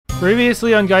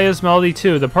Previously on Gaia's Melody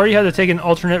 2, the party had to take an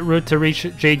alternate route to reach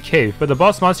Jade Cave, but the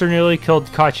boss monster nearly killed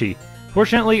Kachie.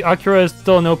 Fortunately, Akira is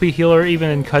still an OP healer even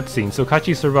in cutscenes, so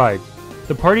Kachie survived.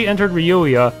 The party entered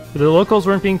Ryuia, but the locals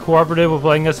weren't being cooperative with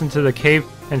letting us into the cave,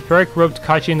 and Ferric roped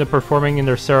Kachie into performing in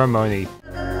their ceremony.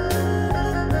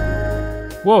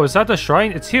 Whoa, is that the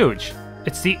shrine? It's huge!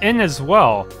 It's the inn as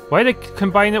well! Why did they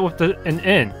combine it with an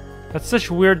inn? That's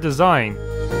such weird design.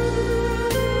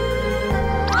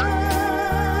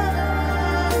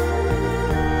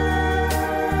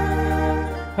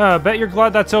 Bet you're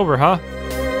glad that's over, huh?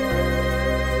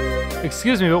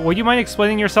 Excuse me, but would you mind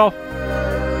explaining yourself?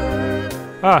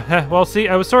 Well see,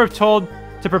 I was sort of told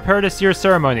to prepare this year's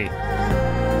ceremony.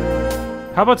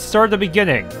 How about start at the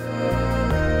beginning?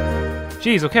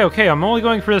 Jeez, okay, I'm only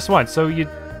going for this once, so you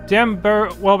damn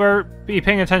better be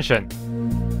paying attention.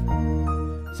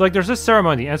 So like, there's this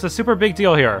ceremony, and it's a super big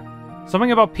deal here.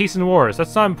 Something about peace and wars,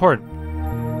 that's not important.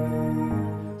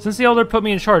 Since the Elder put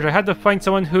me in charge, I had to find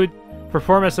someone who'd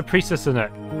perform as a priestess in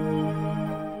it.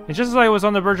 And just as I was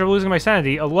on the verge of losing my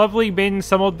sanity, a lovely maiden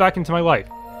stumbled back into my life.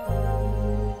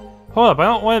 Hold up, I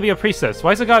don't want to be a priestess.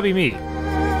 Why's it gotta be me?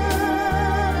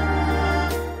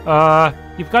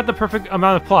 You've got the perfect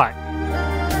amount of plot.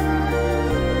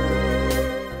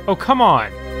 Oh, come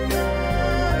on!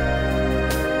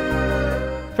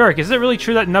 Ferric, is it really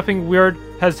true that nothing weird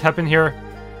has happened here?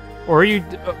 Or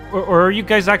are you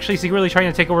guys actually secretly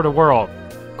trying to take over the world?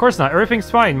 Of course not,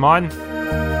 everything's fine, Mon.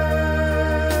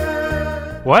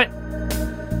 What?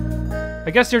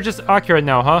 I guess you're just Akira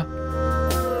now, huh?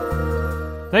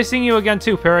 Nice seeing you again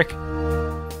too, Ferric.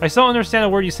 I still don't understand a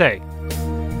word you say.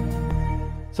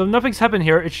 So if nothing's happened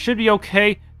here, it should be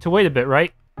okay to wait a bit,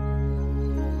 right?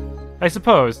 I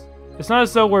suppose. It's not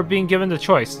as though we're being given the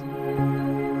choice.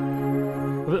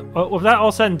 With that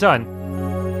all said and done...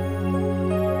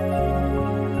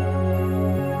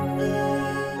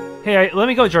 Hey, let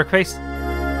me go, jerkface.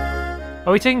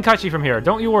 I'll be taking Kachie from here.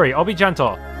 Don't you worry, I'll be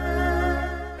gentle.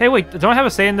 Hey, wait, don't I have a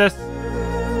say in this?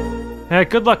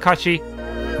 Good luck, Kachie.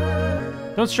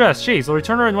 Don't stress, jeez, I'll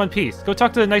return her in one piece. Go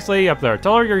talk to the nice lady up there.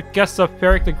 Tell her your guest's of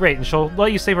Ferric the Great, and she'll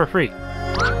let you save her free.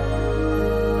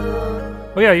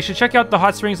 Oh yeah, you should check out the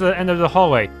hot springs at the end of the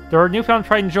hallway. There are newfound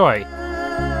pride and joy.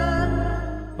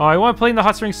 Oh, I want to play in the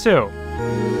hot springs too.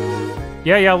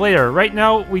 Yeah, later. Right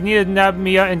now, we need to nab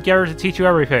Mia and get her to teach you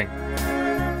everything.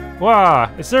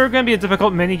 Wow, is there going to be a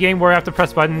difficult mini-game where I have to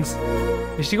press buttons?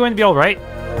 Is she going to be alright?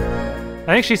 I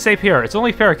think she's safe here. It's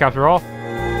only Ferric after all.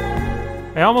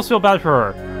 I almost feel bad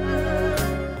for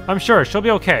her. I'm sure, she'll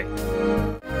be okay.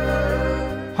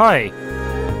 Hi,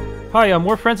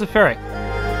 we're friends with Ferric.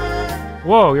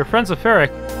 Whoa, you're friends with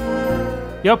Ferric?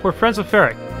 Yup, we're friends with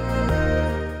Ferric.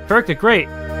 Ferric the Great.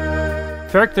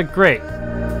 Ferric the Great.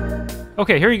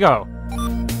 Okay, here you go.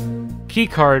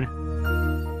 Keycard.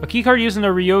 A keycard used in the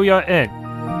Ryuia Inn.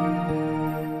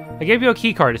 I gave you a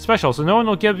keycard. It's special, so no one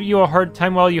will give you a hard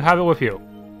time while you have it with you.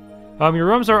 Your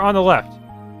rooms are on the left.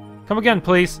 Come again,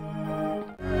 please.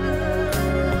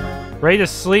 Ready to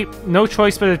sleep? No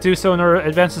choice but to do so in order to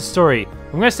advance the story.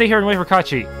 I'm gonna stay here and wait for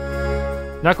Kachie.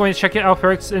 Not going to check out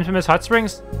Ferric's infamous hot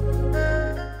springs?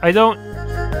 I don't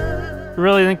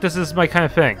really think this is my kind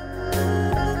of thing.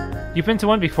 You've been to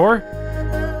one before?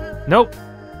 Nope.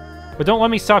 But don't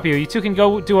let me stop you. You two can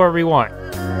go do whatever you want.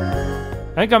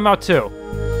 I think I'm out too.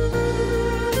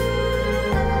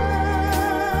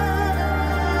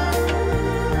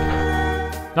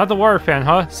 Not the water fan,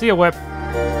 huh? See ya, Whip.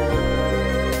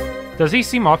 Does he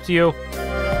seem off to you?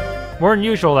 More than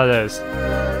usual, that is.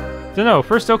 Dunno,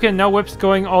 first token, now Whip's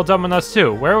going all dumb on us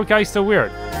too. Why are guys so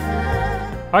weird?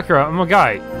 Akira, I'm a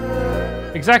guy.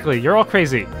 Exactly, you're all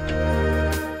crazy.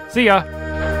 See ya.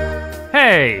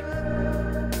 Hey!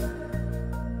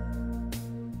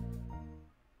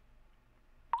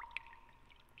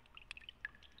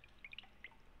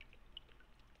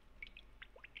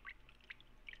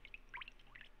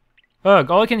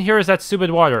 Ugh, all I can hear is that stupid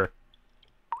water.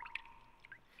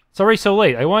 It's already so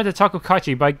late. I wanted to talk with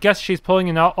Kachie, but I guess she's pulling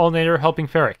an all-nighter helping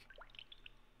Ferric.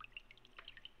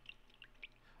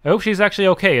 I hope she's actually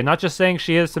okay, and not just saying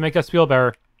she is to make us feel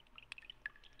better.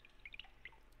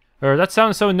 That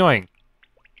sounds so annoying.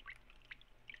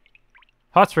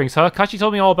 Hot springs, huh? Kachie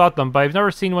told me all about them, but I've never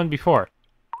seen one before.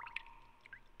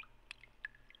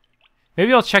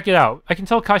 Maybe I'll check it out. I can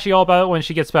tell Kachie all about it when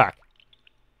she gets back.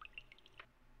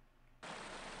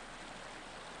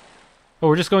 Oh,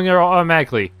 we're just going there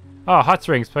automatically. Ah, hot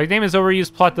springs. My name is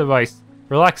overused plot device.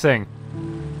 Relaxing.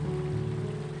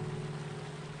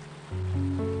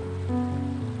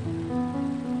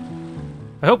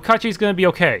 I hope Kachie's gonna be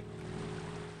okay.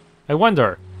 I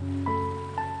wonder.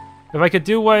 If I could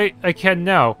do what I can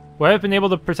now, Would I have been able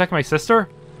to protect my sister?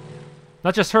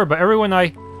 Not just her, but everyone I...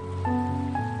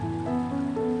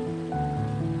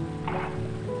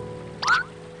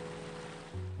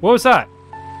 What was that?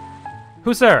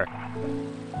 Who's there?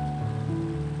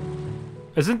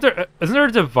 Isn't there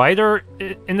a divider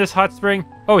in this hot spring?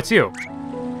 Oh, it's you.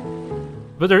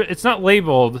 But it's not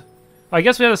labeled. I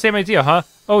guess we have the same idea, huh?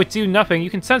 Oh, it's you, nothing.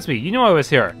 You can sense me. You know I was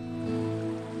here.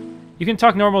 You can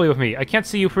talk normally with me. I can't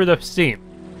see you through the steam.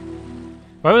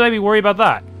 Why would I be worried about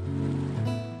that?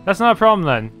 That's not a problem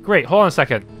then. Great, hold on a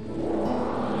second.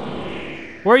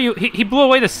 Where are you? He blew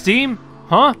away the steam?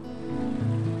 Huh?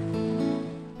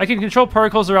 I can control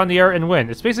particles around the air and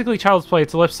wind. It's basically child's play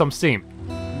to lift some steam.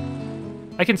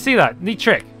 I can see that. Neat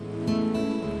trick.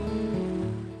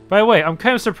 By the way, I'm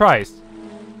kind of surprised.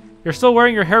 You're still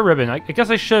wearing your hair ribbon. I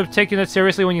guess I should have taken it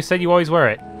seriously when you said you always wear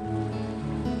it.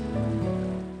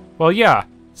 Well, yeah.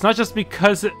 It's not just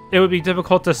because it would be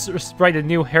difficult to write a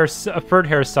new bird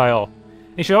hairstyle.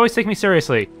 You should always take me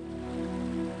seriously.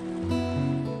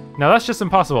 Now that's just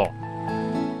impossible.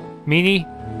 Meanie.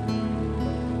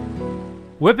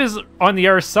 Whip is on the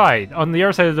other side of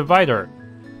the divider.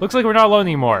 Looks like we're not alone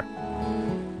anymore.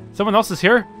 Someone else is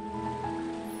here?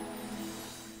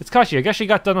 It's Kachie. I guess she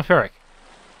got done with Eric.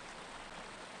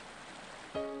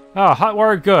 Ah, hot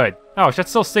water, good. Ouch, that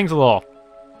still stings a little.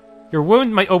 Your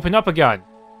wound might open up again.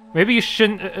 Maybe you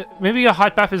shouldn't... maybe a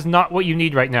hot bath is not what you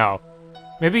need right now.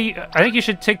 Maybe... I think you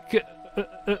should take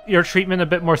your treatment a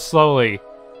bit more slowly.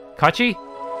 Kachie?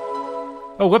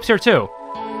 Oh, Whip's here too.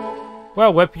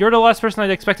 Well, Whip, you're the last person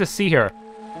I'd expect to see here.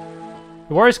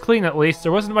 The water's clean at least.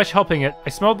 There wasn't much helping it. I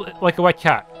smelled like a wet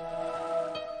cat.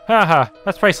 Haha,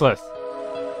 that's priceless.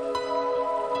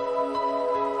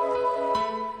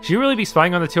 Should you really be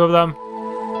spying on the two of them?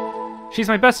 She's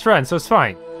my best friend, so it's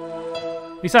fine.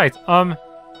 Besides,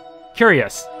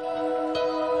 curious.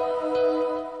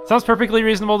 Sounds perfectly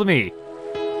reasonable to me.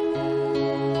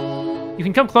 You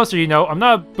can come closer, you know. I'm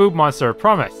not a boob monster,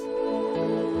 promise.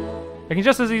 I can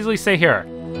just as easily stay here.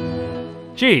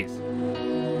 Jeez.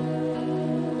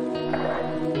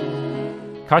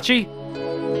 Kachie?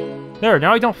 There,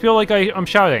 now I don't feel like I'm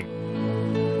shouting.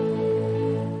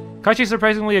 Kachie's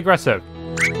surprisingly aggressive.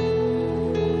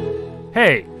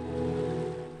 Hey!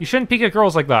 You shouldn't peek at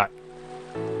girls like that.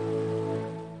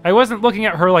 I wasn't looking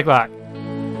at her like that.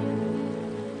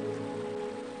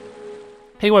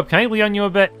 Hey Whip, can I lean on you a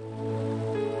bit?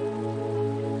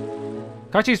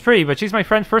 Kachie's pretty, but she's my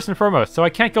friend first and foremost, so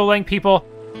I can't go letting people...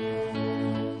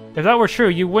 If that were true,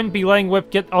 you wouldn't be letting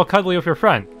Whip get all cuddly with your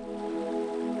friend.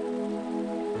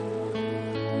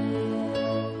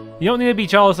 You don't need to be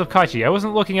jealous of Kachie. I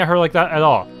wasn't looking at her like that at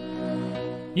all.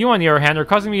 You, on the other hand, are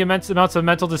causing me immense amounts of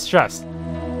mental distress.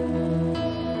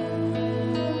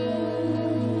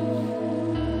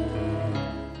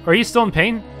 Are you still in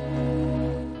pain?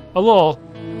 A little.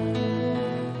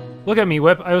 Look at me,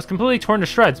 Whip. I was completely torn to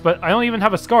shreds, but I don't even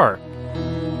have a scar.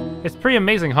 It's pretty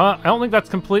amazing, huh? I don't think that's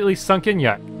completely sunk in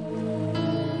yet.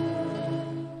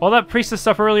 All that priestess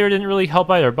stuff earlier didn't really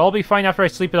help either, but I'll be fine after I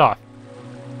sleep it off.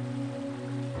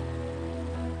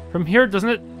 From here, doesn't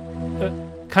it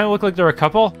kind of look like they're a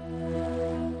couple?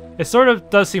 It sort of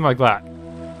does seem like that.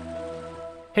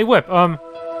 Hey Whip, I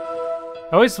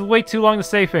always wait too long to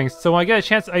say things, so when I get a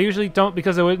chance, I usually don't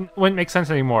because it wouldn't make sense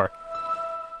anymore.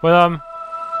 But,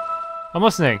 I'm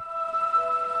listening.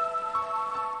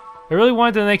 I really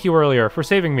wanted to thank you earlier for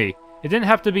saving me. It didn't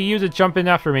have to be you to jump in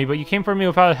after me, but you came for me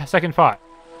without a second thought.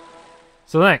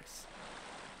 So thanks.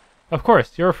 Of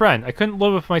course, you're a friend. I couldn't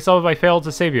live with myself if I failed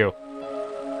to save you.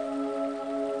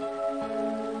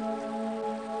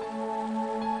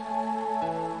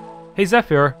 Hey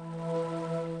Zephyr.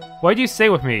 Why do you stay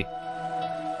with me?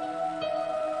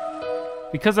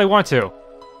 Because I want to.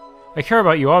 I care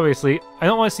about you, obviously. I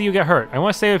don't want to see you get hurt. I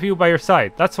want to stay with you by your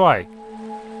side. That's why.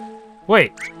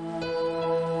 Wait.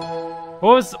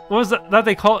 What was that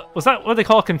they call... Was that what they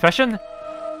call a confession?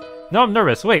 No, I'm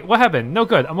nervous. Wait, what happened? No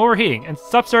good. I'm overheating. And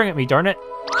stop staring at me, darn it.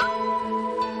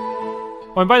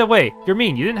 Oh, and by the way, you're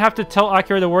mean. You didn't have to tell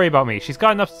Akira to worry about me. She's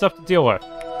got enough stuff to deal with.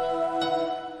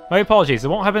 My apologies. It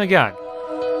won't happen again.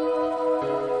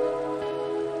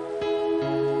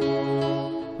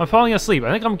 I'm falling asleep.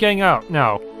 I think I'm getting out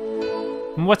now.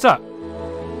 What's up?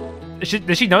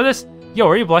 Did she notice? Yo,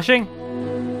 are you blushing?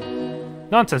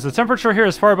 Nonsense. The temperature here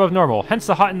is far above normal, hence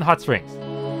the hot in the hot springs.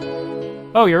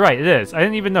 Oh, you're right. It is. I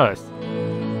didn't even notice.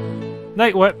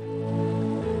 Night, Whip.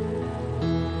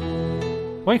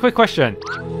 One quick question.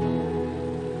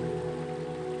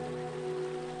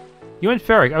 You and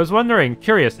Ferric, I was wondering,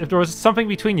 curious, if there was something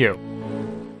between you.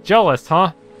 Jealous,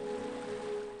 huh?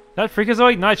 That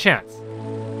freakazoid? Not a chance.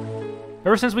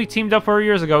 Ever since we teamed up 4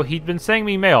 years ago, he'd been saying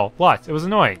me male. Lots. It was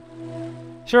annoying.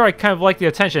 Sure, I kind of like the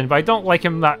attention, but I don't like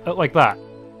him like that.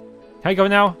 Can I go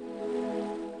now?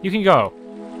 You can go.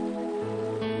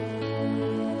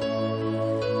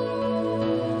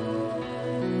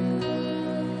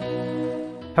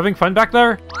 Having fun back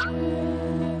there?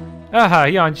 Aha,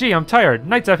 yawn. Gee, I'm tired.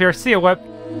 Night's up here. See ya, Whip.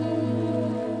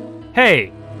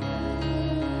 Hey!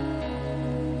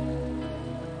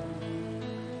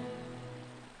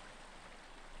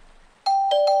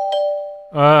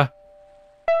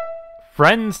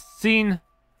 Friends scene?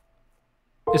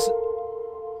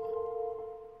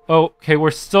 Okay,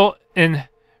 we're still in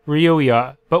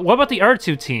Ryuia. But what about the other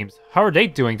two teams? How are they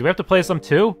doing? Do we have to play as them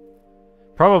too?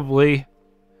 Probably.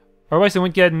 Otherwise, they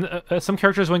wouldn't get some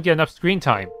characters wouldn't get enough screen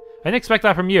time. I didn't expect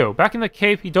that from you. Back in the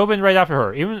cave, he dove in right after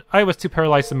her. Even I was too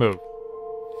paralyzed to move.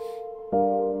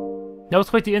 That was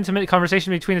quite the intimate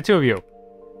conversation between the two of you.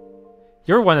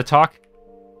 You're one to talk.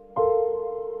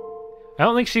 I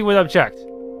don't think she would object.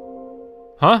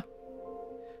 Huh?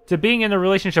 To being in a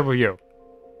relationship with you.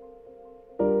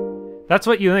 That's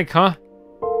what you think, huh?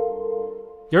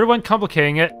 You're the one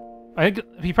complicating it. I think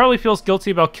he probably feels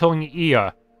guilty about killing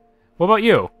Iya. What about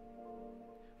you?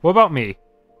 What about me?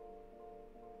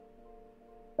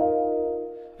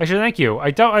 I should thank you.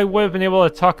 I doubt I would have been able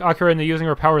to talk Akira into using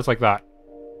her powers like that.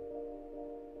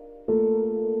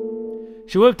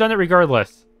 She would have done it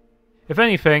regardless. If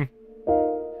anything,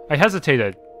 I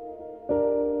hesitated.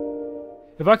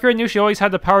 If Akira knew she always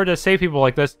had the power to save people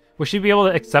like this, would she be able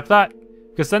to accept that?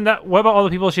 Because then what about all the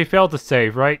people she failed to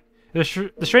save, right? The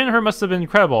strain on her must have been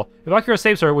incredible. If Akira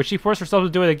saves her, would she force herself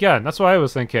to do it again? That's what I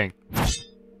was thinking.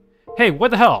 Hey, what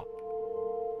the hell?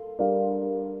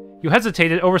 You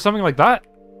hesitated over something like that?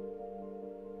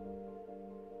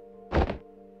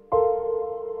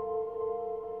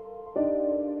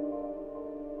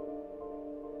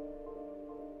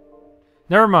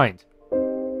 Never mind.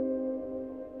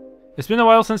 It's been a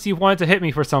while since you've wanted to hit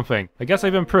me for something. I guess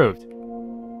I've improved.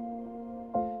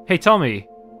 Hey, tell me.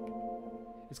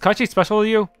 Is Kachie special to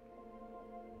you?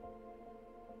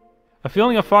 A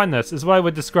feeling of fondness is what I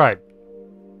would describe.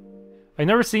 I've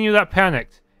never seen you that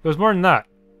panicked. It was more than that.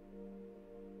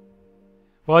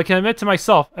 Well, I can admit to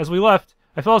myself, as we left,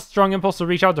 I felt a strong impulse to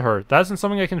reach out to her. That isn't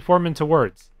something I can form into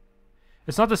words.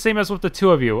 It's not the same as with the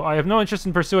two of you. I have no interest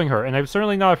in pursuing her, and I'm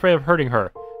certainly not afraid of hurting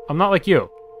her. I'm not like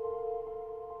you.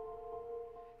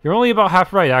 You're only about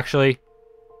half right, actually.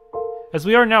 As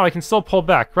we are now, I can still pull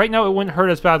back. Right now, it wouldn't hurt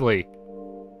as badly.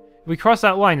 If we cross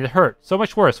that line, it hurt. So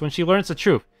much worse when she learns the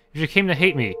truth. If she came to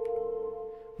hate me.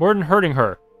 More than hurting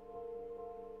her.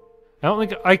 I don't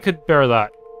think I could bear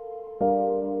that.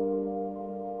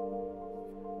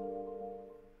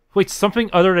 Wait, something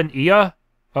other than Iya?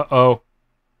 Uh-oh.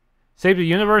 Save the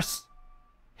universe?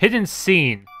 Hidden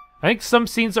scene. I think some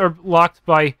scenes are locked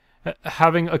by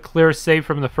having a clear save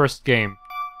from the first game.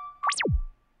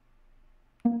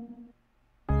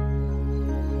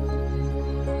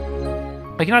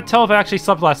 I cannot tell if I actually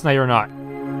slept last night or not.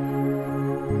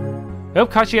 I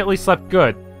hope Kachie at least slept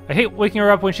good. I hate waking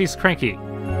her up when she's cranky.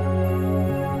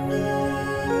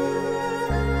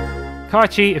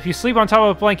 Kachie, if you sleep on top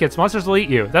of blankets, monsters will eat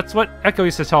you. That's what Echo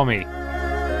used to tell me.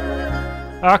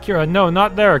 Akira, no,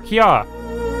 not there. Kia.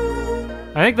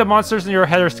 I think the monsters in your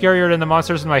head are scarier than the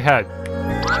monsters in my head.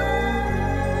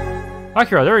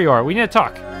 Akira, there you are. We need to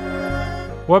talk.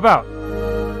 What about?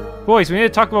 Boys, we need to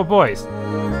talk about boys.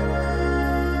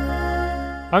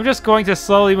 I'm just going to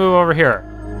slowly move over here.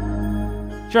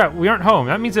 Sure, we aren't home.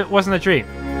 That means it wasn't a dream.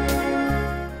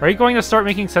 Are you going to start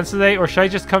making sense today, or should I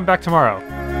just come back tomorrow?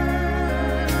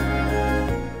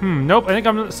 Nope, I think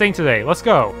I'm staying today. Let's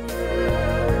go.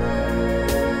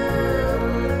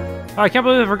 Oh, I can't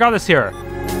believe I forgot this here.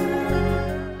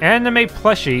 Anime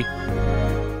plushie.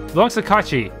 Belongs to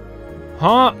Kachie.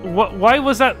 Huh? Why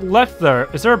was that left there?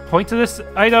 Is there a point to this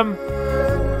item?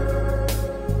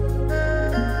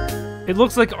 It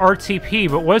looks like RTP,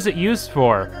 but what is it used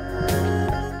for?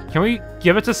 Can we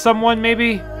give it to someone,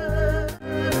 maybe?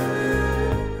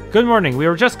 Good morning, we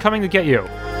were just coming to get you.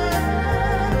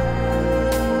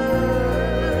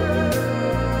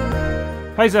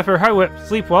 Hi Zephyr, hi Whip.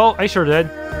 Sleep well? I sure did.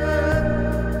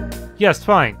 Yes,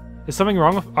 fine. Is something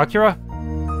wrong with Akira?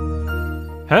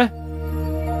 Huh?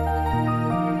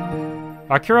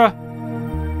 Akira?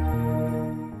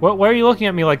 Why are you looking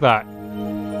at me like that?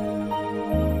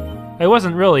 I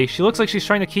wasn't really. She looks like she's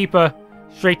trying to keep a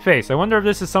straight face. I wonder if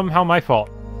this is somehow my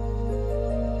fault.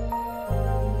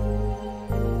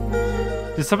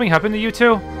 Did something happen to you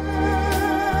two?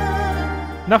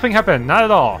 Nothing happened, not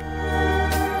at all.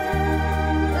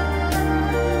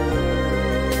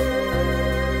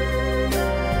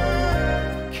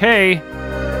 okay.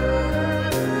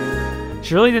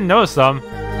 She really didn't notice them.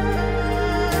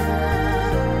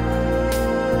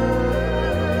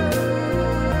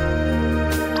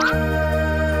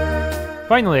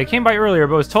 Finally, I came by earlier,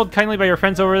 but was told kindly by your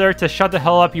friends over there to shut the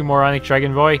hell up, you moronic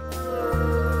dragon boy.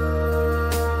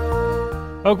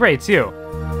 Oh great, it's you.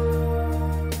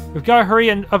 We've gotta hurry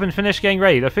up and finish getting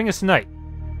ready. The thing is tonight.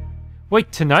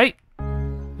 Wait, tonight?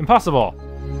 Impossible.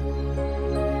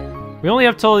 We only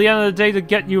have till the end of the day to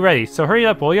get you ready, so hurry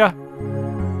up, will ya?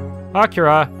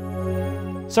 Akira.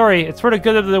 Sorry, it's for the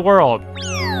good of the world.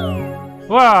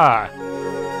 Wah!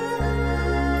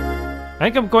 I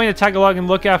think I'm going to tag along and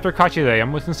look after Kachie today.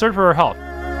 I'm concerned for her health.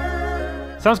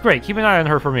 Sounds great. Keep an eye on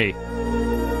her for me.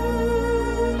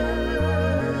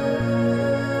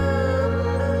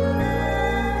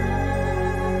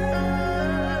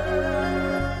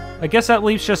 I guess that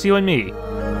leaves just you and me.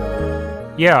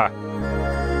 Yeah.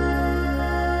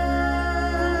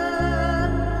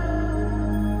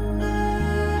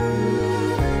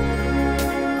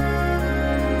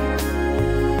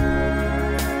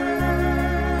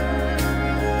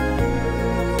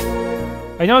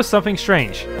 I noticed something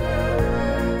strange.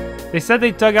 They said they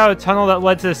dug out a tunnel that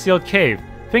led to the sealed cave.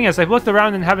 Thing is, I've looked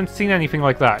around and haven't seen anything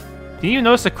like that. Did you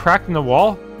notice a crack in the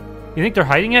wall? You think they're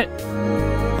hiding it?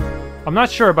 I'm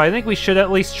not sure, but I think we should at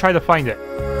least try to find it.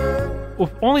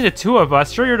 With only the two of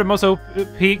us, sure you're the most OP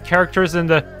characters in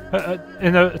the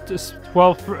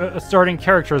 12 starting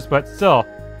characters, but still.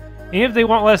 Even if they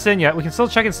won't let us in yet, we can still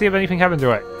check and see if anything happened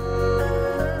to it.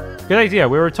 Good idea.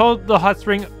 We were told the hot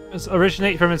spring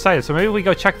originate from inside it, so maybe we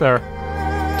go check there.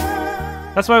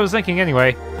 That's what I was thinking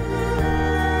anyway.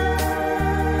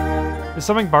 Is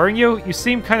something bothering you? You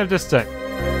seem kind of distant.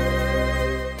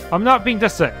 I'm not being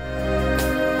distant.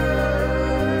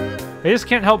 I just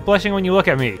can't help blushing when you look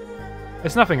at me.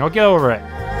 It's nothing, I'll get over it.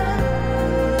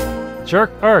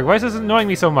 Jerk, why is this annoying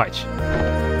me so much?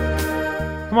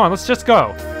 Come on, let's just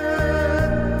go.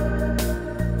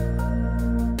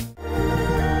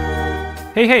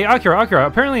 Hey, Akira,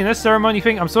 apparently in this ceremony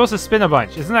thing, I'm supposed to spin a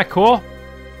bunch. Isn't that cool?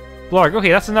 Blarg, okay,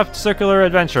 that's enough circular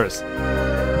adventures.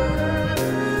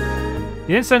 You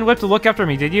didn't send Whip to look after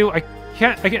me, did you? I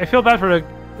feel bad for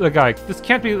the guy. This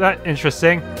can't be that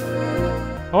interesting.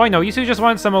 Oh, I know, you two just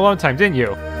wanted some alone time, didn't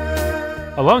you?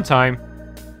 Alone time?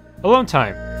 Alone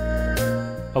time.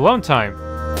 Alone time.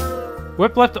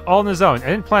 Whip left all on his own. I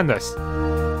didn't plan this.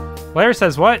 Blair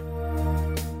says what?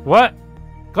 What?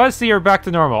 Glad to see you're back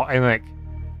to normal, I think.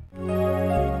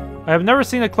 I have never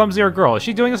seen a clumsier girl. Is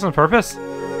she doing this on purpose?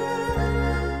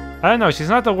 I don't know, she's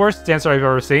not the worst dancer I've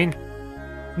ever seen.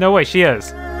 No way, she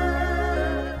is.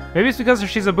 Maybe it's because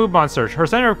she's a boob monster. Her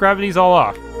center of gravity's all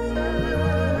off.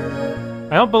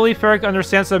 I don't believe Ferric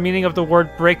understands the meaning of the word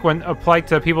break when applied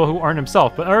to people who aren't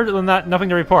himself, but other than that, nothing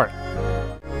to report.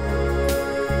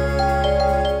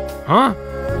 Huh?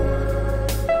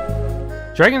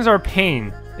 Dragons are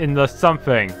pain in the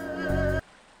something.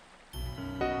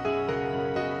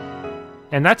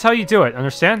 And that's how you do it,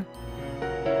 understand?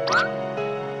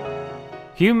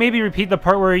 Can you maybe repeat the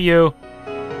part where you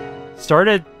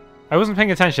started? I wasn't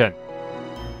paying attention.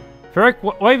 Ferric,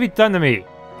 what have you done to me?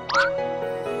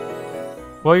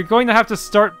 Well, you're going to have to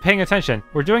start paying attention.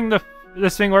 We're doing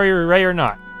this thing whether you're ready or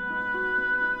not.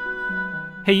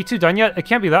 Hey, you two done yet? It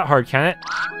can't be that hard, can it?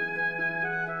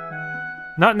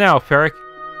 Not now, Ferric.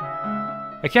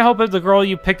 I can't help it the girl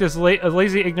you picked is a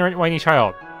lazy, ignorant, whiny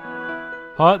child.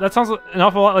 Huh? That sounds an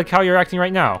awful lot like how you're acting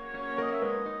right now.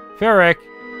 Ferric!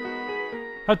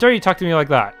 How dare you talk to me like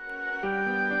that?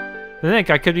 To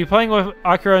think I could be playing with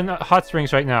Akira in hot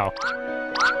springs right now.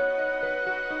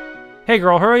 Hey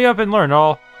girl, hurry up and learn,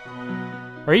 all.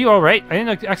 Are you alright? I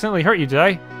didn't accidentally hurt you, did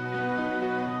I?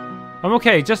 I'm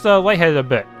okay, just lightheaded a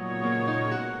bit.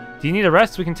 Do you need a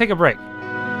rest? We can take a break.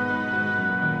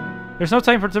 There's no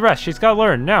time for it to rest. She's gotta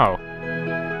learn, now.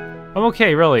 I'm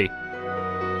okay, really.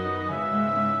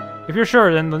 If you're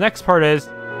sure, then the next part is...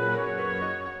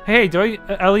 Hey, do I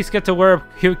at least get to wear a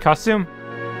cute costume?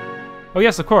 Oh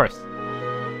yes, of course.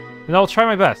 Then I'll try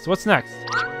my best. What's next?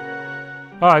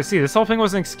 Oh, I see. This whole thing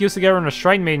was an excuse to get her in a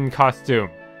Shrine Maiden costume.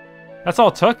 That's all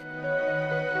it took?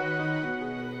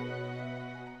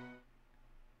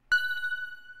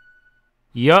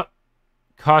 Yup.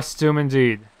 Costume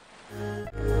indeed.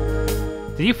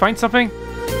 Did you find something?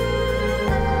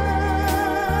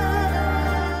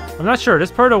 I'm not sure.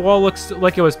 This part of the wall looks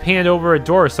like it was painted over a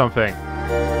door or something.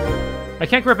 I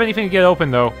can't grip anything to get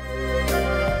open, though.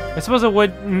 I suppose it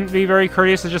would be very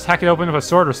courteous to just hack it open with a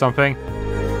sword or something.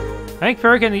 I think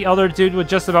Ferric and the other dude would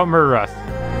just about murder us.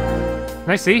 Can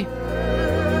I see?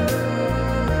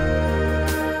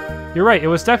 You're right, it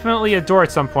was definitely a door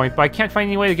at some point, but I can't find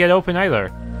any way to get it open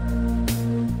either.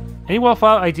 Any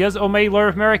well-thought ideas, O May Lord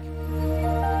of Merrick?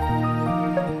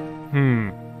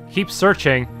 Keep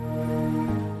searching.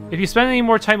 If you spend any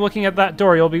more time looking at that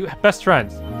door, you'll be best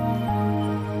friends.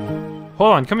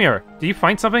 Hold on, come here. Did you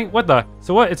find something? What the?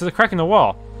 So what? It's a crack in the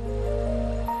wall.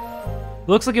 It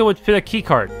looks like it would fit a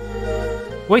keycard.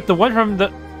 Wait, the one from the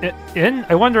inn?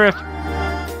 I wonder if...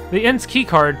 The inn's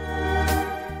keycard...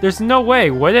 There's no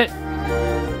way, would it?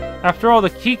 After all, the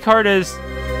keycard is...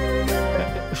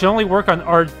 should only work on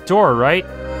our door, right?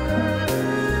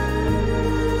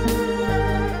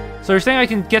 So you're saying I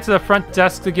can get to the front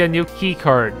desk to get a new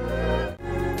keycard.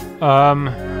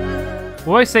 What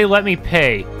do I say let me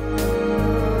pay?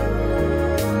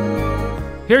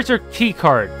 Here's your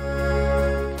keycard.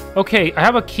 Okay, I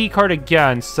have a keycard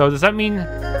again, so does that mean...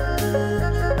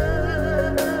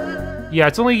 Yeah,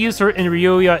 it's only used in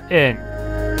Ryuia Inn.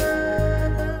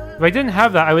 If I didn't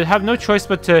have that, I would have no choice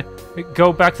but to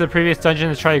go back to the previous dungeon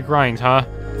and try to grind, huh?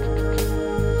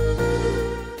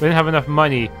 We didn't have enough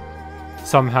money.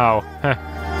 Somehow.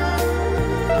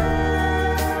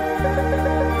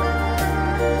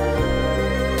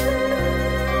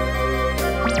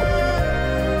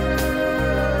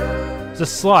 It's a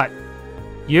slot.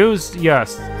 Used?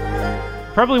 Yes.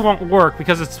 Probably won't work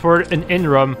because it's for an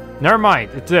in-room. Never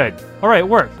mind, it did. Alright, it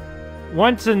worked.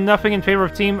 1-0 in favor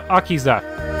of Team Akiza.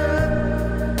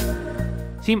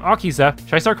 Team Akiza?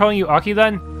 Should I start calling you Aki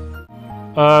then?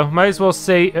 Might as well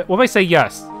say... what if I say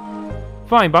yes?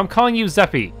 Fine, but I'm calling you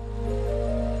Zeppi.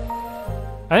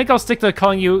 I think I'll stick to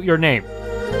calling you your name.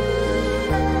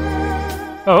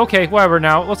 Oh, okay, whatever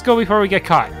now. Let's go before we get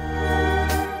caught.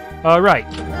 Right.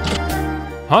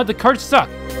 Huh? The card's stuck.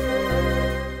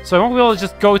 So I won't be able to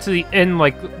just go to the inn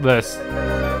like this.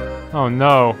 Oh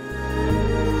no.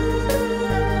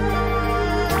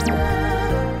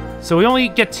 So we only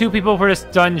get 2 people for this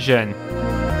dungeon.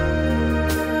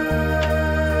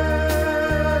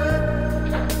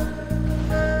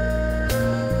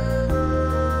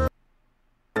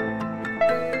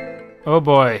 Oh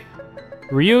boy.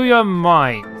 Ryuia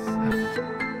Mines.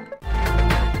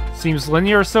 Seems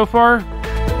linear so far?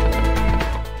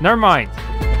 Never mind.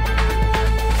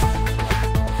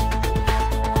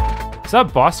 Is that a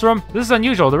boss room? This is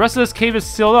unusual. The rest of this cave is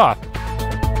sealed off.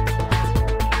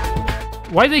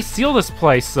 Why did they seal this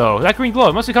place, though? That green glow,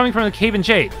 it must be coming from the cave in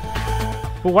Jade.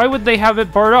 But why would they have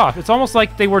it barred off? It's almost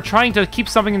like they were trying to keep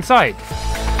something inside.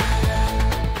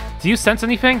 Do you sense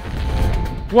anything?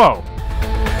 Whoa.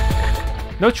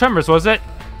 No tremors, was it?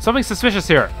 Something suspicious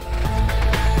here.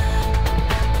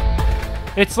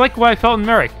 It's like what I felt in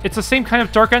Merrick. It's the same kind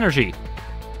of dark energy.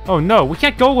 Oh no, we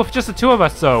can't go with just the 2 of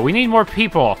us, though. We need more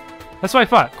people. That's what I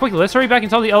thought. Quickly, let's hurry back and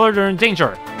tell the Elder they're in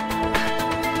danger.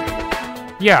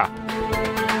 Yeah.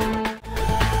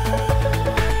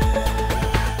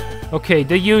 Okay,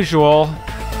 the usual.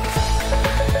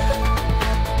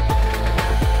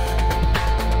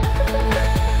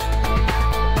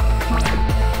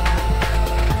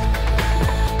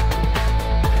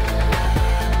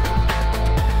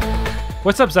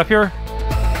 What's up, Zephyr?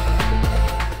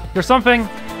 There's something.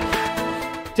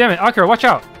 Damn it, Akira, watch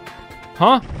out.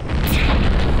 Huh?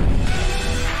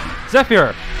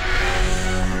 Zephyr!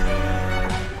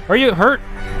 Are you hurt?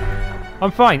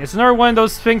 I'm fine. It's another one of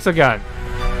those things again.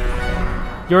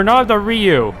 You're not of the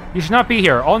Ryu. You should not be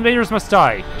here. All invaders must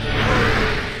die.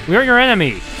 We are your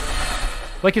enemy.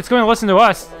 Like it's going to listen to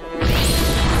us.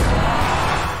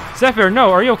 Zephyr, no,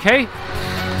 are you okay?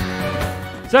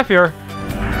 Zephyr?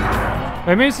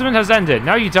 My amusement has ended.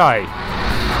 Now you die.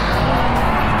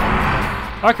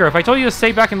 Akira, if I told you to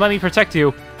stay back and let me protect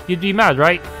you, you'd be mad,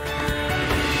 right?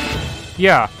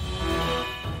 Yeah.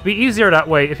 It'd be easier that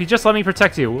way if you just let me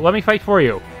protect you. Let me fight for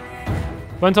you.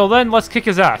 But until then, let's kick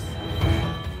his ass.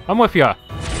 I'm with ya.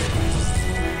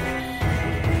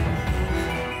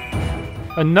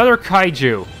 Another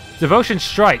kaiju. Devotion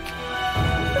strike.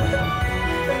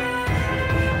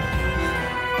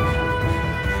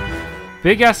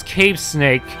 Big-ass cave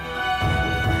snake.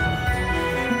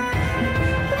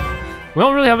 We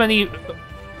don't really have any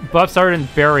buffs other than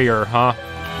barrier, huh?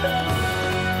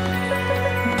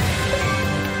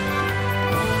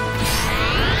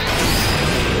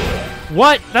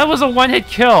 What? That was a one-hit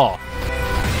kill!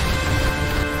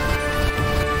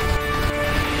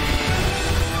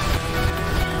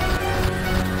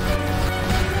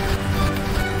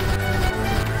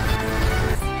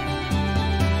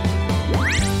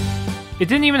 It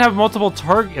didn't even have multiple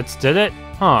targets, did it?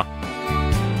 Huh.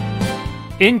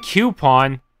 In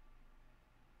coupon.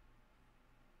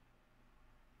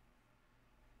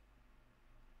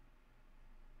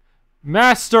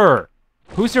 Master!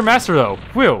 Who's your master, though?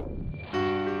 Whew.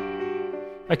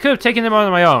 I could have taken him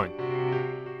on my own.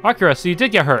 Akira, so you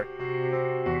did get hurt.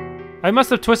 I must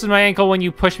have twisted my ankle when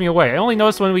you pushed me away. I only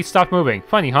noticed when we stopped moving.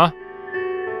 Funny, huh?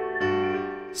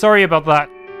 Sorry about that.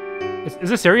 Is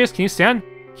this serious? Can you stand?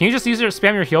 Can you just use it to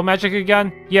spam your heal magic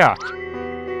again? Yeah.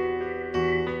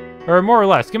 Or more or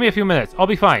less. Give me a few minutes. I'll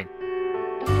be fine.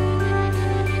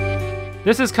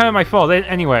 This is kind of my fault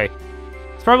anyway.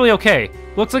 It's probably okay.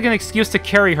 Looks like an excuse to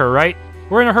carry her, right?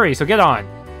 We're in a hurry, so get on.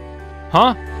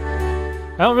 Huh?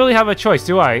 I don't really have a choice,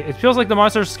 do I? It feels like the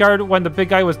monster scarred when the big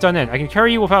guy was done in. I can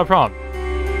carry you without a problem.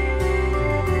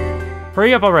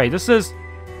 Hurry up already. This is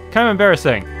kind of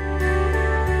embarrassing.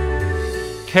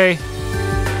 Okay.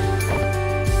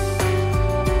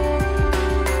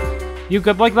 You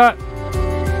good like that?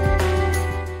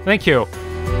 Thank you.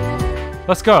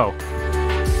 Let's go.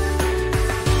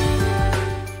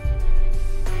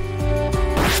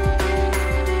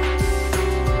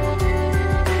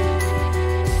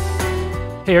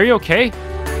 Hey, are you okay?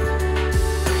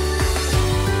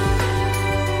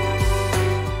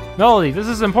 Melody, this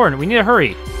is important. We need to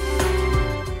hurry.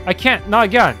 I can't. Not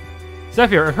again.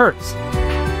 Zephyr, it hurts.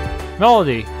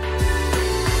 Melody.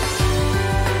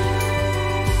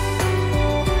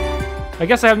 I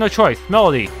guess I have no choice.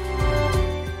 Melody.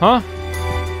 Huh?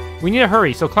 We need to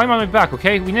hurry, so climb on my back,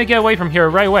 okay? We need to get away from here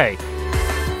right away.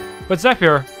 But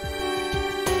Zephyr...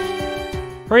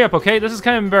 Hurry up, okay? This is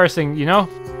kind of embarrassing, you know?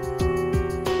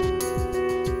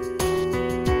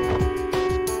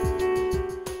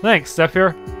 Thanks,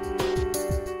 Zephyr.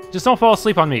 Just don't fall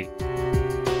asleep on me.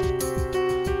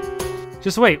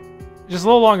 Just wait. Just a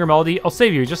little longer, Melody. I'll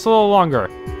save you. Just a little longer.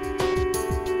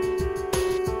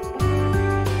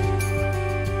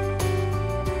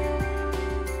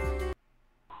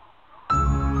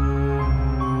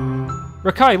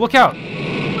 Rakai, look out!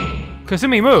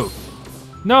 Kasumi, move!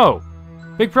 No!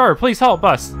 Big brother, please help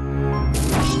us!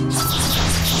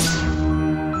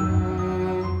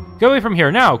 Get away from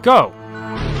here, now! Go!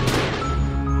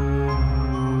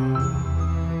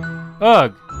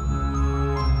 Ugh!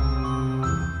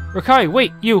 Rakai,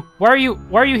 wait! You! Why are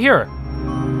you here?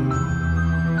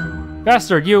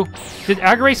 Bastard, you! Did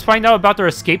Agarace find out about their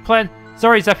escape plan?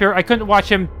 Sorry, Zephyr, I couldn't watch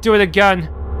him do it again.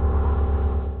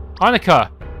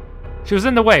 Annika! She was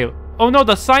in the way. Oh no,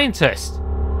 the scientist!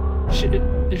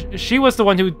 She was the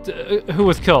one who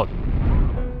was killed.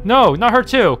 No, not her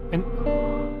too. And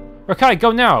Rakai,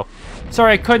 go now.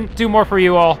 Sorry, I couldn't do more for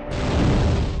you all.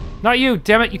 Not you,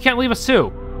 damn it! You can't leave us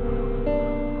too.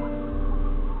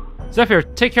 Zephyr,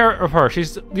 take care of her.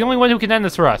 She's the only one who can end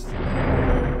this for us.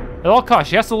 At all costs,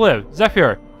 she has to live.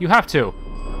 Zephyr, you have to.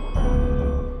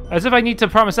 As if I need to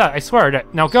promise that. I swear.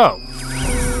 Now go.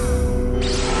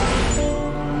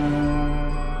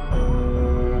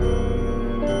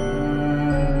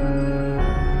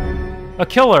 A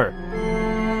killer!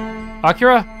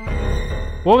 Akira?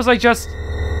 What was I just...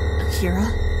 Akira?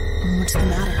 What's the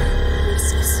matter?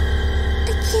 Voices. I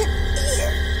can't hear.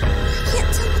 I can't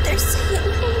tell what they're saying.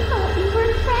 I thought we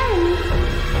were friends.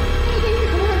 I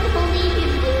didn't want to believe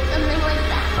you'd do something like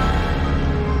that.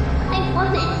 I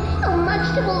wanted so much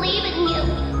to believe in you.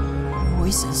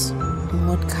 Voices?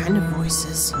 What kind of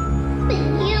voices? But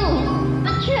you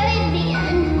betrayed me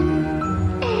and...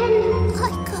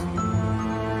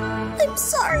 I'm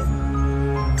sorry.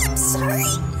 I'm sorry.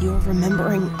 You're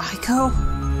remembering Aiko?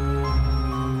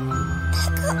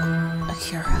 Echo.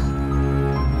 Akira.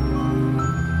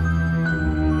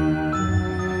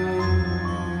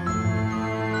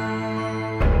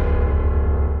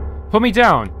 Put me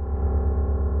down!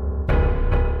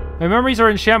 My memories are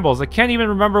in shambles. I can't even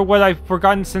remember what I've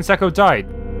forgotten since Echo died.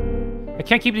 I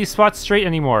can't keep these spots straight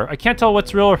anymore. I can't tell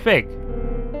what's real or fake.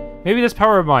 Maybe this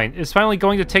power of mine is finally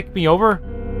going to take me over?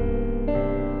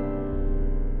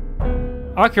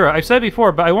 Akira, I've said it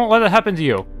before, but I won't let it happen to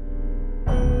you.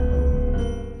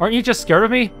 Aren't you just scared of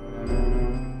me?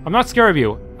 I'm not scared of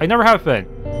you. I never have been.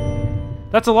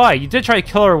 That's a lie. You did try to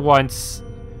kill her once.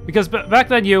 Because back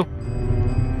then you...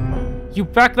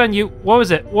 What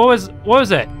was it? What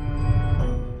was it?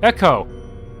 Echo.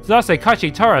 Zase,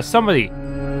 Kachie, Tera, somebody.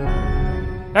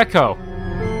 Echo.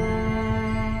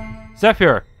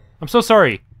 Zephyr. I'm so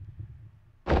sorry.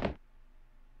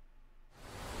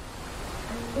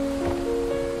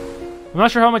 I'm not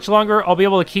sure how much longer I'll be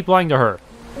able to keep lying to her.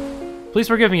 Please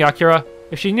forgive me, Akira.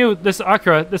 If she knew this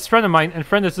Akira, this friend of mine, and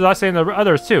friend of Zase and the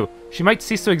others too, she might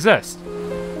cease to exist.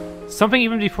 Something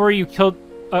even before you killed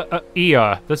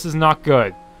Iya. This is not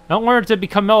good. I don't want her to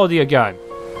become Melody again.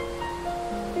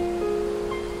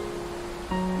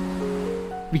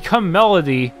 Become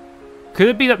Melody? Could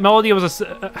it be that Melody was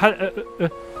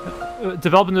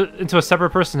develop into a separate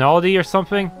personality or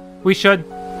something? We should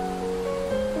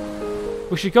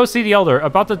go see the Elder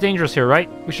about the dangers here, right?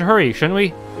 We should hurry, shouldn't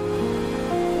we?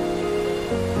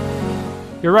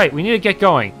 You're right, we need to get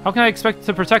going. How can I expect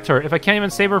to protect her if I can't even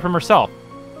save her from herself?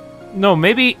 No,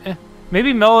 maybe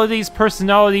Melody's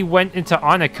personality went into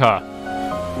Annika.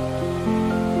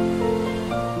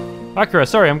 Akira,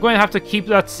 sorry, I'm going to have to keep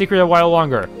that secret a while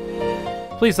longer.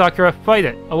 Please, Akira, fight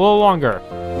it a little longer.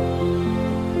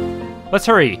 Let's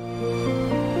hurry.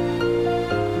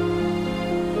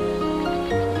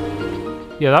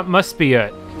 Yeah, that must be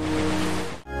it.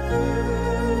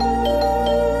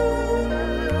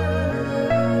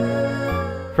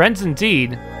 Friends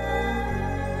indeed.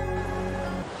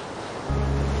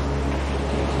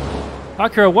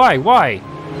 Akira, why? Why?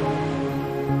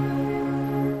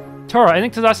 Tera, I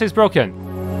think Tadase's broken.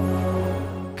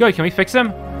 Good, can we fix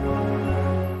him?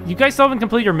 You guys still haven't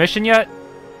completed your mission yet?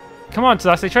 Come on,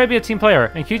 Tadase, try to be a team player.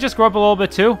 And can you just grow up a little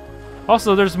bit too?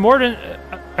 Also, there's more than...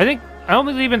 I don't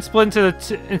think they even split into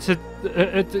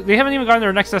they haven't even gotten to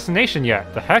their next destination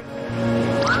yet. The heck?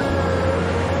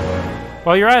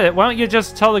 While you're at it, why don't you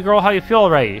just tell the girl how you feel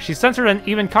already? She's censored and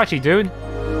even Kachie, dude.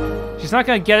 She's not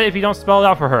gonna get it if you don't spell it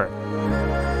out for her.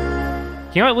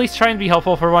 Can you at least try and be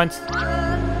helpful for once?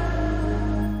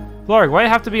 Lord, why'd it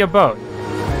have to be a boat?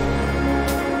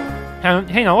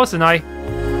 Hey, now listen,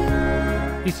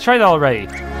 he's tried it already.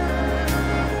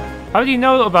 How do you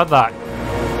know about that?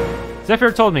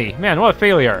 Zephyr told me. Man, what a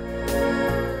failure.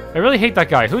 I really hate that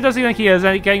guy. Who does he think he is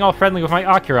getting all friendly with my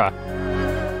Akira?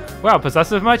 Wow,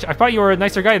 possessive much? I thought you were a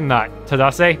nicer guy than that,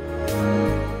 Tadase.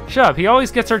 Shut up, he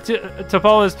always gets her to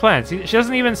follow his plans. She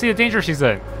doesn't even see the danger she's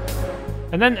in.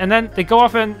 And then they go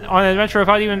off on an adventure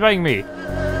without even inviting me.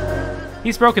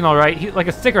 He's broken alright, like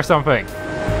a stick or something.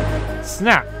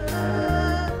 Snap.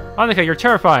 Annika, you're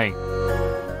terrifying.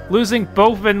 Losing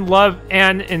both in love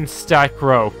and in stat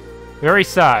growth. Very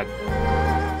sad.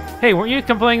 Hey, weren't you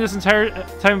complaining this entire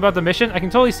time about the mission? I can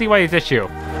totally see why he ditched you.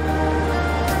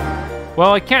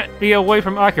 Well, I can't be away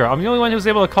from Akira. I'm the only one who's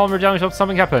able to calm her down until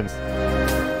something happens.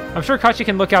 I'm sure Kachie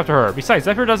can look after her. Besides,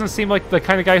 Zephyr doesn't seem like the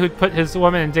kind of guy who'd put his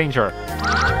woman in danger.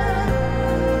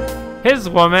 His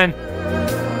woman?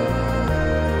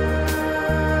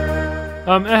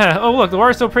 Oh look, the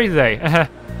water's so pretty today.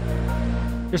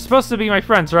 You're supposed to be my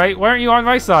friends, right? Why aren't you on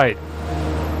my side?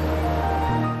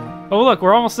 Oh look,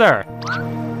 we're almost there.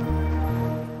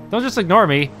 Don't just ignore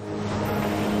me.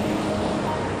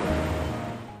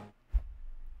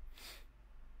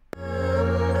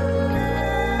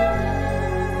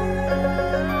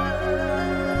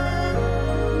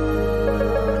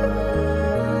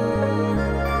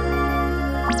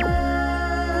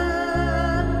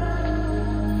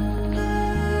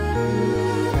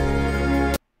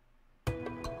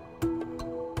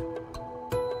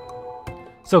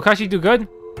 So, Kachie do good?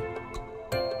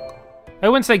 I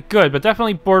wouldn't say good, but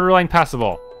definitely borderline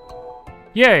passable.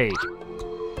 Yay!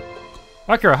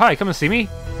 Akira, hi, come to see me?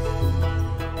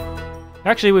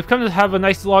 Actually, we've come to have a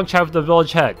nice long chat with the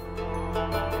village head.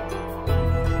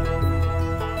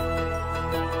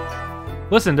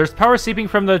 Listen, there's power seeping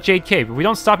from the Jade Cave. If we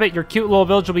don't stop it, your cute little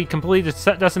village will be completely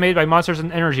decimated by monsters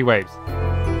and energy waves.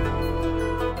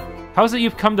 How is it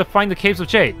you've come to find the Caves of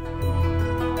Jade?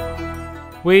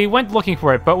 We went looking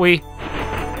for it, but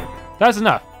that's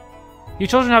enough. You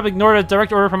children have ignored a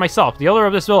direct order from myself, the elder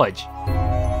of this village.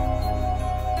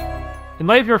 In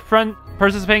light of your friend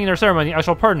participating in our ceremony, I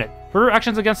shall pardon it. Further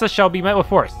actions against us shall be met with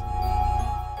force.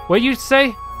 What did you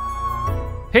say?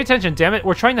 Pay attention, damn it.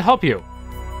 We're trying to help you.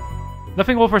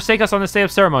 Nothing will forsake us on this day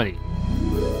of ceremony.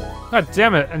 God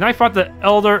damn it. And I thought the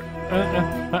elder...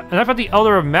 and I thought the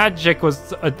elder of magic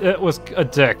was a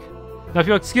dick. Now if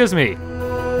you'll excuse me.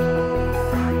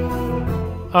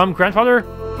 Grandfather?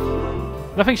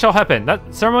 Nothing shall happen. That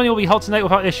ceremony will be held tonight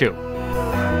without issue.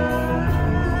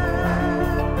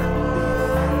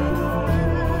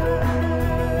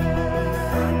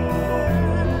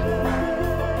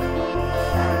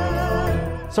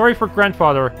 Sorry for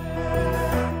grandfather.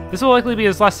 This will likely be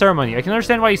his last ceremony. I can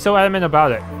understand why he's so adamant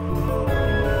about it.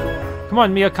 Come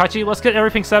on, Kachie, let's get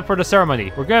everything set up for the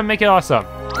ceremony. We're gonna make it awesome.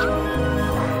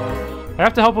 I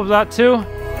have to help with that too?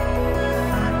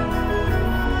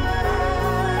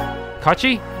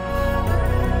 Kachie?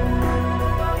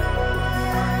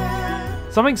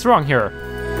 Something's wrong here.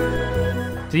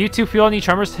 Did you two feel any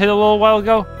tremors hit a little while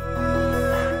ago?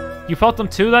 You felt them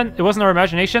too then? It wasn't our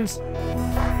imaginations?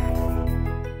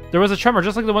 There was a tremor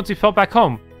just like the ones we felt back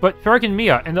home, but Ferric and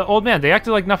Mia and the old man, they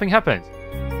acted like nothing happened.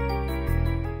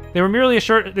 They merely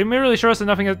assured us that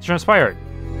nothing had transpired.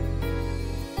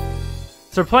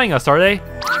 So they're playing us, are they?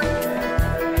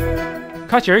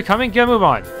 Kachie, are you coming? Get a move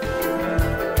on.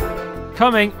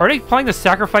 Coming? Are they planning to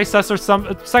sacrifice us or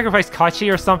sacrifice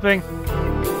Kachie or something?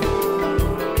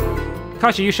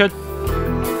 Kachie, you should...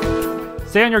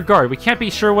 Stay on your guard. We can't be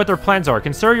sure what their plans are.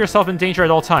 Consider yourself in danger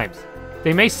at all times.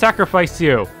 They may sacrifice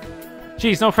you.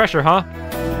 Geez, no pressure, huh?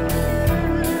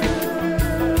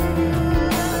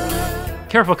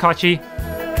 Careful, Kachie.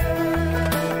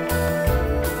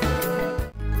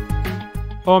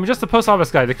 Oh, I'm just a post office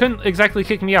guy. They couldn't exactly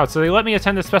kick me out, so they let me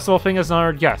attend this festival thing as an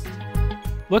honored guest.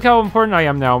 Look how important I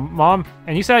am now, Mom.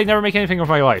 And you said I'd never make anything of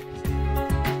my life.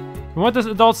 From what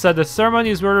the adults said, the ceremony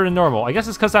is weirder than normal. I guess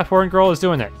it's because that foreign girl is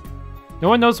doing it. No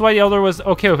one knows why the Elder was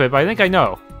okay with it, but I think I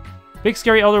know. Big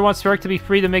Scary Elder wants Ferric to be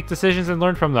free to make decisions and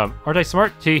learn from them. Aren't I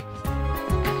smart? Gee.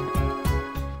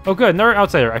 Oh good, another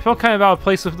outsider. I felt kind of out of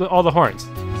place with all the horns.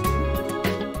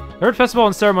 I heard festival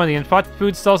and ceremony and fought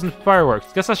food stalls and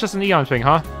fireworks. Guess that's just an Eon thing,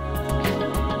 huh?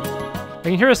 I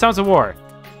can hear the sounds of war.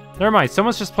 Never mind,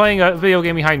 someone's just playing a video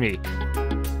game behind me.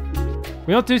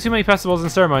 We don't do too many festivals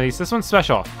and ceremonies. This one's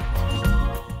special.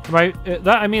 By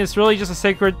that, I mean it's really just a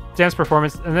sacred dance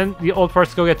performance, and then the old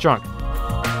farts go get drunk.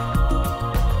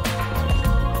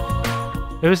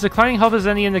 If his declining health is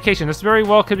any indication, this very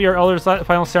well could be our Elder's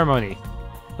final ceremony.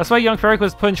 That's why young Ferric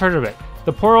was put in charge of it.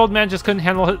 The poor old man just couldn't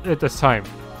handle it this time.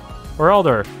 Or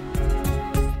Elder.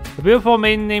 The beautiful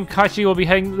maiden named Kachie will be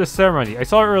heading this ceremony. I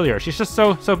saw her earlier. She's just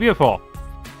so beautiful.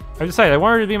 I've decided I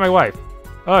want her to be my wife.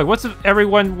 Ugh, what's with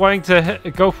everyone wanting to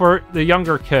go for the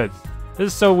younger kids? This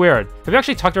is so weird. Have you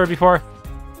actually talked to her before?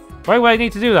 Why would I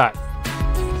need to do that?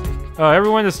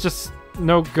 Everyone is just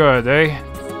no good, eh?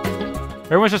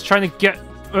 Everyone's just trying to get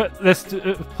this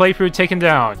playthrough taken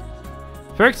down.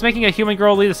 Ferric's making a human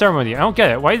girl lead the ceremony. I don't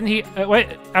get it. Why didn't he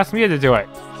ask me to do it?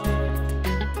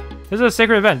 This is a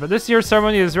sacred event, but this year's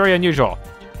ceremony is very unusual.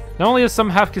 Not only is some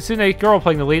half-Kitsune girl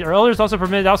playing the lead, our Elders also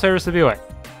permitted outsiders to view it.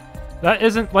 That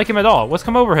isn't like him at all. What's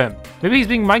come over him? Maybe he's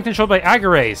being mind-controlled by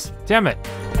Agarays. Damn it.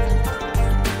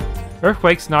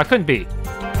 Earthquakes? No, it couldn't be.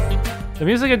 The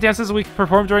music and dances we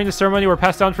performed during the ceremony were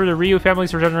passed down through the Ryu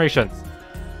families for generations.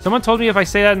 Someone told me if I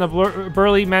say that in a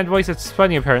burly man voice, it's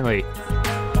funny, apparently.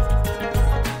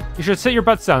 You should sit your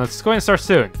butts down. It's going to start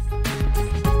soon.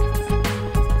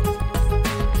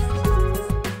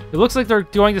 It looks like they're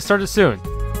going to start it soon.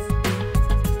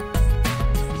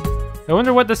 I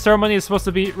wonder what this ceremony is supposed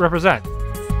to represent.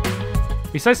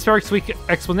 Besides Ferric's weak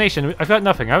explanation, I've got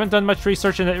nothing. I haven't done much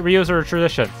research into Ryu's or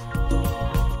traditions.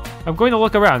 I'm going to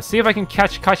look around, see if I can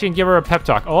catch Kachie and give her a pep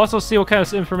talk. I'll also see what kind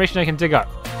of information I can dig up.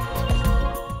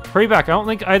 Hurry back, I don't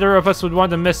think either of us would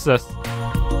want to miss this.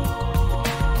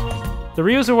 The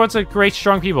Ryus were once a great,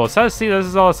 strong people. It's sad to see that this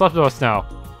is all that's left of us now.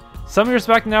 Some years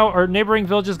back now, our neighboring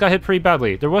villages got hit pretty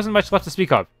badly. There wasn't much left to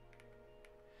speak of.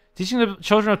 Teaching the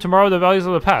children of tomorrow the values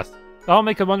of the past. That'll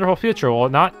make a wonderful future, will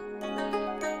it not?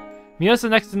 Mia's the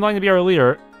next in line to be our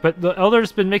leader, but the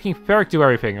Elder's been making Ferric do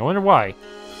everything. I wonder why.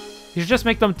 You should just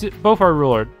make them both our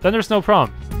ruler. Then there's no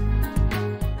problem.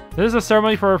 This is a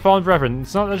ceremony for our fallen brethren.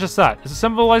 It's not just that. It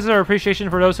symbolizes our appreciation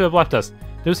for those who have left us.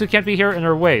 Those who can't be here in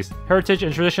our ways, heritage,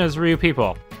 and tradition as Ryu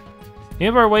people. Any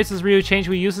of our ways as Ryu change,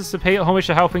 we use this to pay homage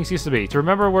to how things used to be, to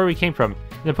remember where we came from,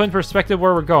 and to put in perspective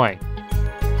where we're going.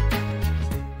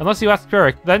 Unless you ask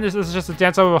Ferric, then this is just a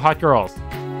dance over with hot girls.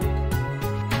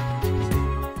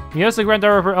 Mia's the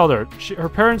granddaughter of her elder. Her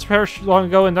parents perished long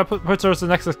ago, and that puts her as the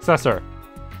next successor.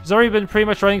 She's already been pretty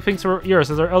much running things for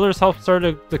years as our elder's health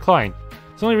started to decline.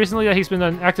 It's only recently that he's been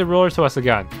an active ruler to us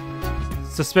again.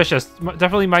 Suspicious.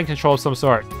 Definitely mind control of some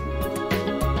sort.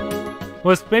 It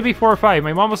was maybe 4 or 5.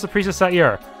 My mom was the priestess that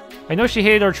year. I know she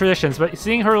hated our traditions, but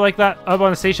seeing her like that up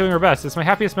on the stage showing her best, it's my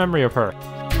happiest memory of her.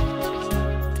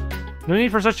 No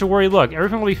need for such a worried look.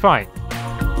 Everything will be fine.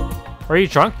 Are you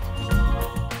drunk?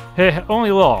 Heh, only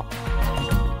a little.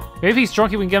 Maybe if he's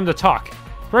drunk, we can get him to talk.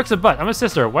 Ferric's a butt. I'm a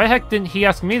sister. Why the heck didn't he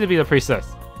ask me to be the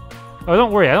priestess? Oh,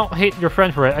 don't worry. I don't hate your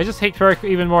friend for it. I just hate Ferric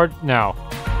even more now.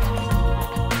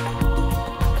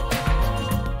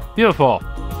 Beautiful.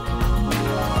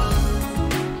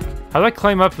 How do I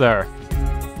climb up there?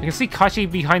 I can see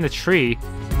Kachie behind the tree.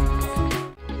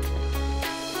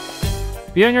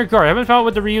 Be on your guard. I haven't found out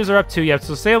what the Ryus are up to yet,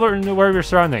 so stay alert and aware of your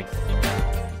surroundings.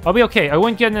 I'll be okay. I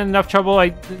wouldn't get in enough trouble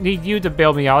I need you to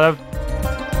bail me out of.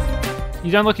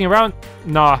 You done looking around?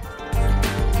 Nah.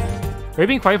 Are you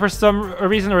being quiet for some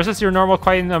reason, or is this your normal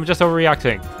quiet and I'm just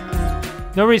overreacting?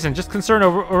 No reason, just concern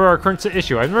over our current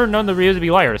issue. I've never known the Ryu to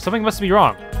be liars. Something must be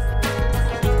wrong.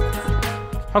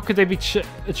 How could they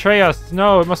betray us?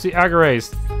 No, it must be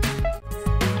Agarays.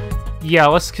 Yeah,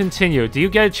 let's continue. Do you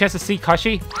get a chance to see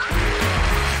Kachie?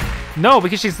 No,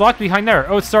 because she's locked behind there.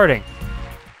 Oh, it's starting.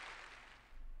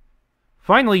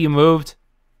 Finally, you moved.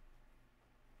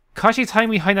 Kachie's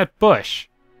hiding behind that bush.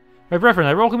 My brethren,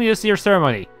 I welcome you to see your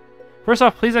ceremony. First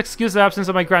off, please excuse the absence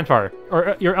of my grandfather,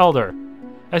 or your elder.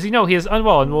 As you know, he is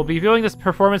unwell and will be viewing this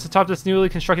performance atop this newly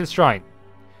constructed shrine.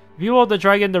 The people of the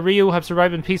dragon, the Ryu, have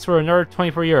survived in peace for another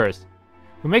 24 years.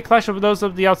 We may clash with those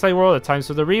of the outside world at times,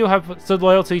 so the Ryu have stood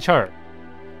loyal to each other.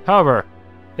 However,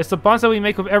 it's the bonds that we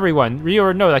make with everyone, Ryu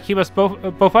or no, that keep us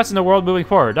both us and the world moving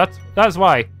forward. That is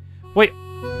why. Wait,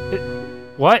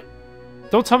 what?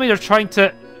 Don't tell me they're trying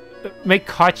to make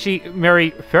Kachie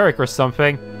marry Ferric or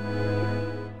something.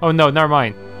 Oh no, never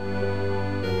mind.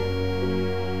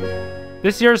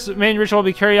 This year's main ritual will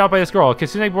be carried out by this girl,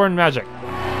 Kitsune-born magic.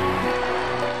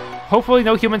 Hopefully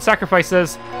no human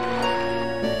sacrifices.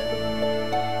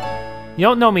 You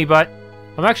don't know me, but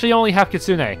I'm actually only half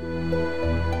Kitsune.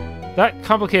 That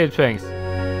complicated things.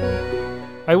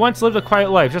 I once lived a quiet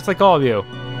life, just like all of you.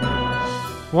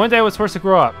 One day I was forced to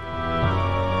grow up.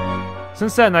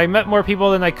 Since then, I met more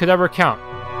people than I could ever count.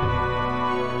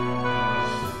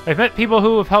 I've met people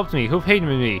who have helped me, who've hated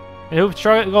me, and who've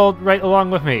struggled right along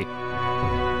with me.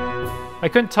 I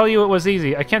couldn't tell you it was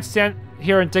easy. I can't stand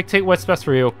here and dictate what's best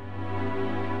for you.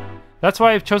 That's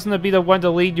why I've chosen to be the one to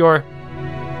lead your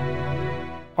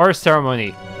art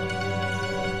ceremony.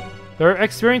 There are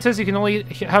experiences you can only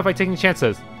have by taking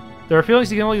chances. There are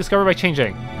feelings you can only discover by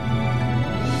changing.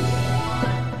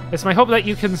 It's my hope that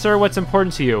you consider what's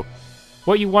important to you,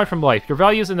 what you want from life, your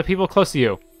values, and the people close to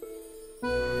you.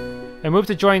 And move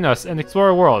to join us and explore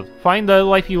a world. Find the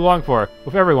life you long for,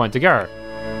 with everyone, together.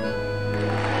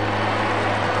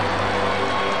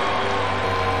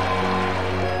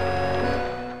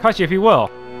 Kachie, if you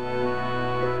will.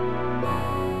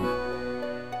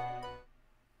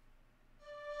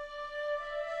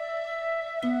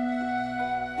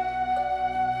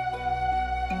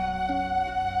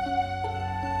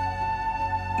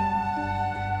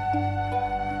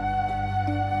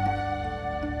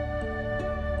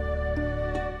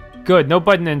 Good, no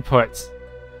button inputs.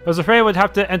 I was afraid I would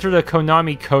have to enter the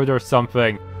Konami code or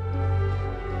something.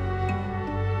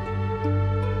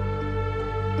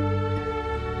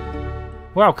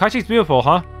 Wow, Kachie's beautiful,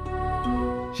 huh?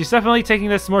 She's definitely taking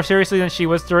this more seriously than she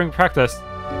was during practice.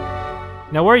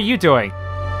 Now what are you doing?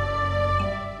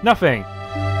 Nothing.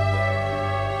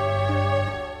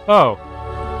 Oh.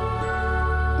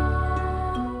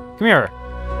 Come here.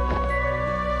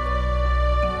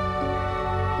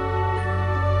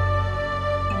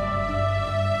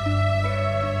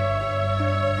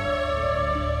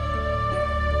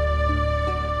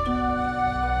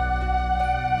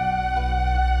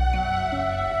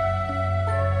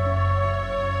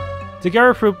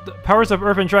 Together through the powers of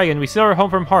Earth and Dragon, we seal our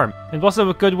home from harm, and bless it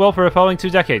with goodwill for the following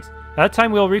 2 decades. At that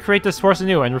time, we will recreate this force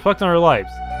anew and reflect on our lives.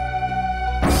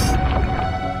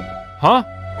 Huh?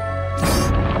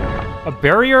 A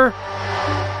barrier?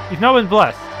 You've now been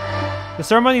blessed. The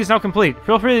ceremony is now complete.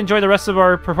 Feel free to enjoy the rest of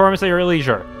our performance at your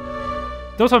leisure.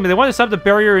 Don't tell me they want to set up the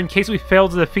barrier in case we fail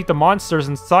to defeat the monsters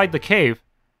inside the cave.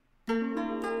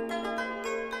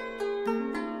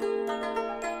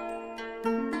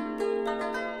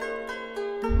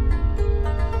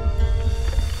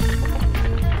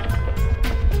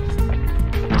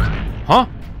 Huh?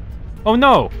 Oh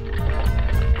no!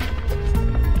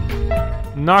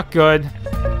 Not good.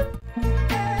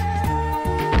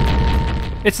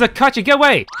 It's the Kachie, get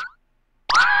away!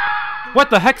 What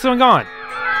the heck's going on?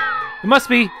 It must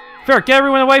be... Fair, get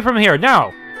everyone away from here,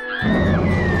 now!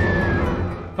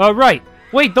 Right.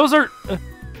 Wait, those are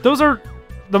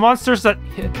the monsters that...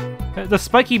 the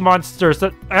spiky monsters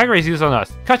that Agres used on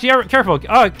us. Kachie, careful!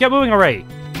 Get moving already!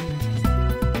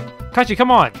 Kachie, come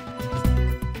on!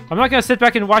 I'm not gonna sit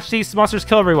back and watch these monsters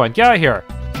kill everyone. Get out of here.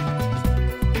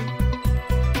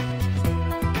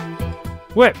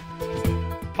 Whip.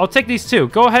 I'll take these 2.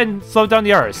 Go ahead and slow down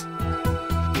the others.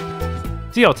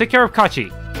 Deal, take care of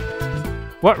Kachie.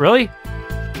 What, really?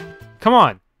 Come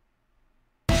on.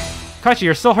 Kachie,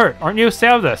 you're still hurt, aren't you? Stay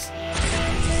out of this.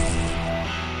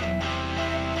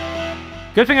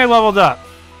 Good thing I leveled up.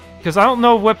 Because I don't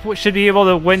know if Whip should be able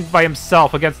to win by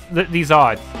himself against these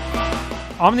odds.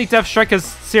 Omni Death Strike is...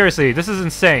 Seriously, this is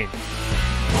insane.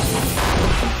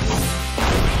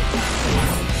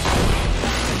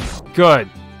 Good.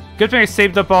 Good thing I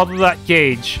saved up all of that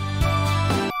gauge.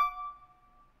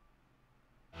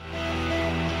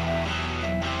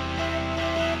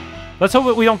 Let's hope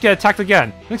that we don't get attacked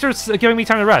again. Thanks for giving me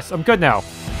time to rest. I'm good now.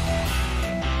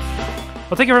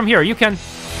 I'll take it from here. You can...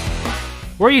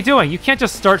 What are you doing? You can't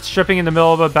just start stripping in the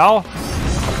middle of a battle.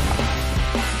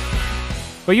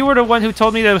 But you were the one who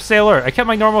told me to stay alert. I kept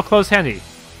my normal clothes handy.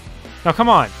 Now come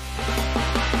on.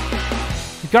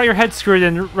 You got your head screwed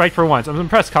in right for once. I'm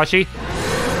impressed, Kachie.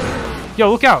 Yo,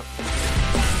 look out!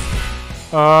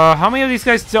 How many of these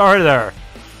guys are there?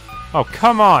 Oh,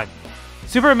 come on!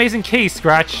 Super amazing case,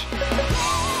 Scratch!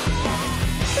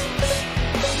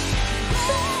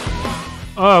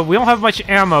 We don't have much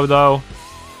ammo, though.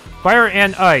 Fire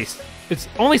and ice. It's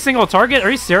only single target?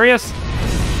 Are you serious?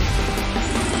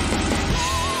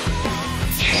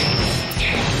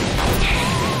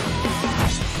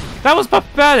 That was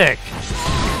pathetic!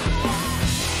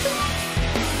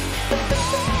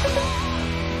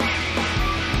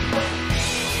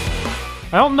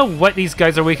 I don't know what these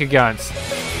guys are weak against.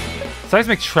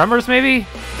 Seismic tremors, maybe?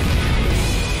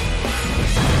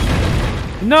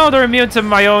 No, they're immune to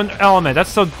my own element. That's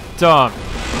so dumb.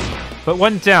 But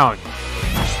one down.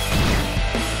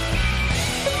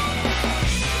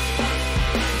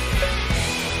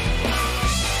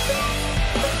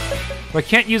 If I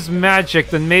can't use magic,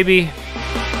 then maybe...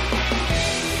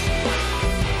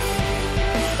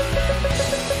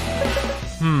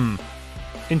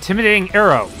 Intimidating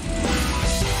arrow.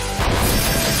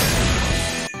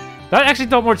 That actually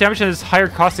dealt more damage than his higher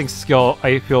costing skill,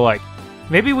 I feel like.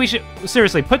 Maybe we should...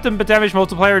 Seriously, put the damage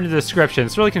multiplier in the description.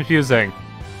 It's really confusing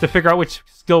to figure out which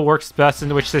skill works best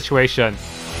in which situation.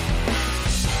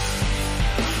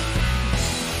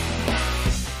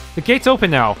 The gate's open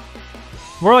now.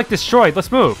 More like destroyed. Let's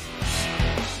move.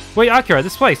 Wait, Akira,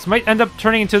 this place might end up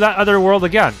turning into that other world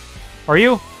again. Are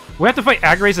you? We have to fight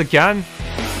Agres again?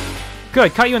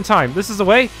 Good, caught you in time. This is the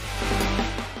way?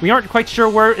 We aren't quite sure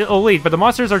where it'll lead, but the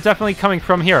monsters are definitely coming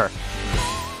from here.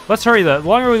 Let's hurry, the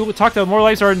longer we talk, the more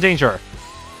lives are in danger.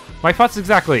 My thoughts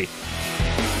exactly.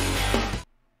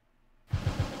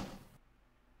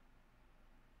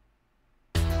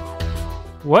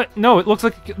 What? No, it looks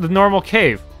like the normal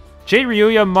cave. J.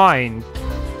 Ryuia Mine.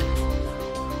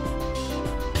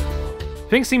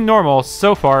 Things seem normal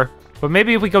so far, but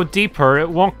maybe if we go deeper, it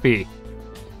won't be.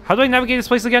 How do I navigate this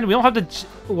place again? We don't have the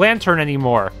lantern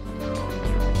anymore.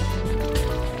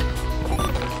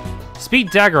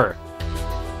 Speed dagger.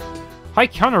 High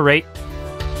counter rate.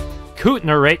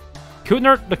 Kootner rate.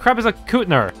 Kootner? The crap is a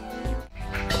Kootner.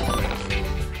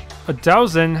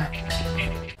 1,000.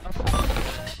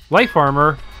 Life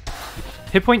armor.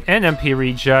 Hit point and MP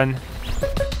regen.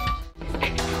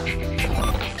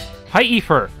 High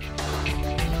ether.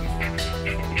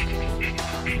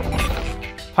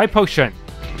 High potion.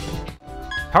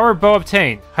 Power bow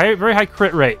obtained. Very high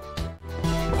crit rate.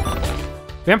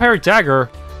 Vampire dagger.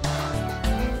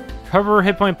 Cover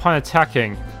hit point upon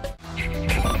attacking.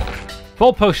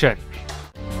 Full potion.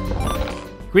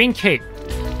 Green cape.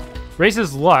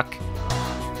 Raises luck.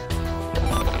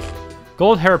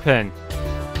 Gold hairpin.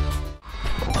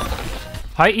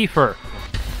 High ether.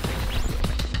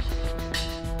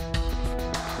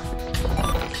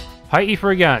 High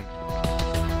ether again.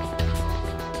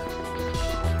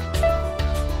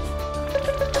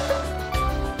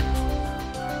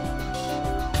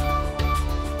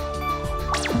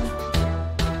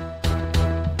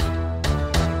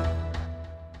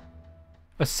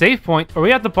 A save point? Are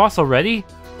we at the boss already?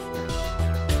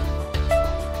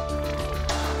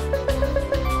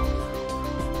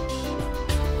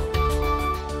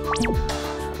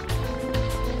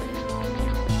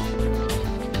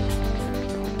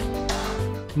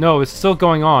 No, it's still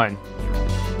going on.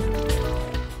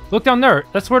 Look down there.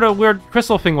 That's where the weird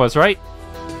crystal thing was, right?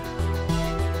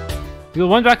 The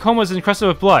one back home was encrusted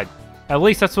with blood. At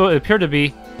least that's what it appeared to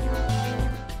be.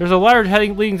 There's a ladder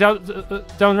leading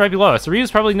down right below us.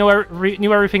 Ryu's probably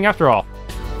knew everything after all.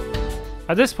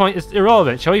 At this point, it's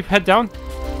irrelevant. Shall we head down?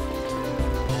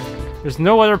 There's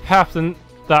no other path than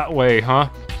that way, huh?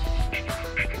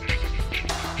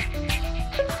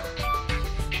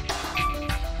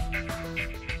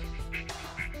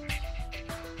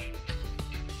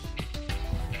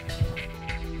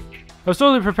 I was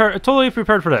totally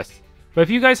prepared for this. But if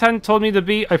you guys hadn't told me to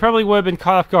be, I probably would have been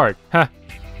caught off guard. Huh.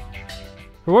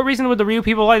 For what reason would the Ryu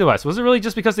people lie to us? Was it really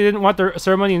just because they didn't want their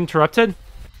ceremony interrupted?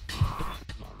 I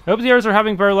hope the others are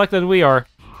having better luck than we are.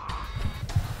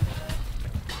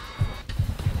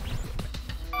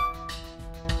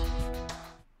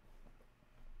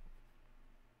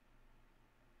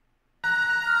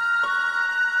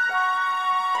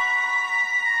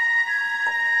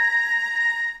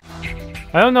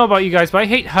 I don't know about you guys, but I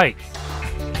hate heights.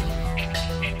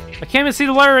 I can't even see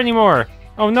the ladder anymore!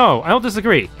 Oh no, I don't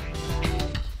disagree.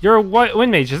 You're a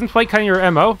wind mage, isn't flight kind of your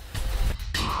MO?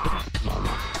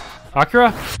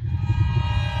 Akira?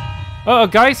 Uh-oh,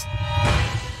 guys!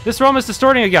 This realm is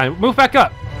distorting again. Move back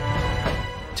up!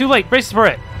 Too late, brace for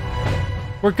it!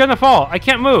 We're gonna fall, I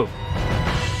can't move!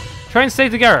 Try and stay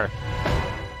together!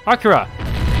 Akira!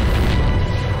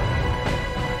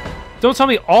 Don't tell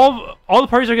me all all the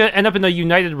parties are gonna end up in the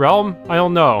United Realm? I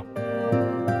don't know.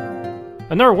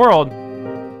 Another world?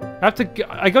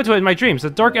 I go to it in my dreams, a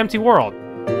dark, empty world.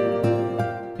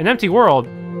 An empty world?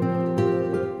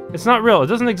 It's not real, it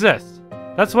doesn't exist.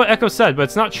 That's what Echo said, but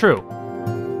it's not true.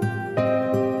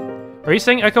 Are you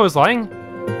saying Echo is lying?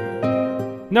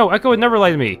 No, Echo would never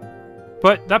lie to me.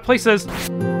 But that place says...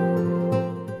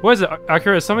 What is it,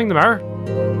 Akira? Is something the matter?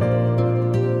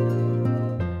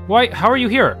 Why, how are you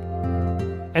here?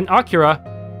 And Akira?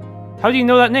 How do you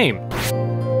know that name?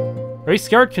 Are you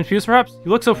scared? Confused perhaps?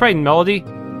 You look so frightened, Melody.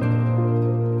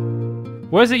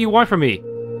 What is it you want from me?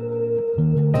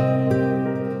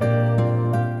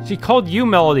 She called you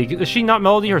Melody. Is she not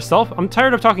Melody herself? I'm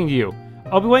tired of talking to you.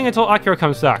 I'll be waiting until Akira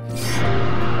comes back.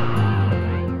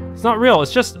 It's not real,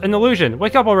 it's just an illusion.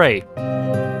 Wake up already.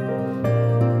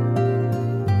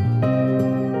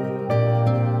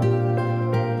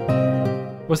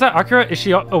 Was that Akira? Is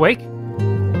she awake?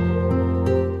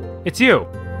 It's you.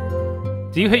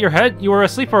 Do you hit your head? You were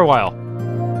asleep for a while.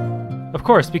 Of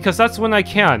course, because that's when I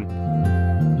can.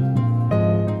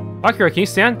 Akira, can you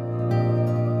stand?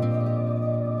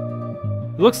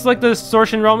 It looks like the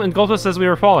Distortion Realm engulfed us as we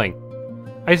were falling.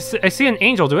 I see an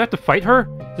angel. Do we have to fight her?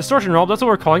 Distortion Realm, that's what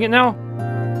we're calling it now?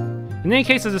 In any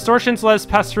case, the distortions let us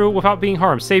pass through without being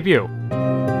harmed. Save you.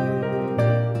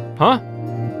 Huh?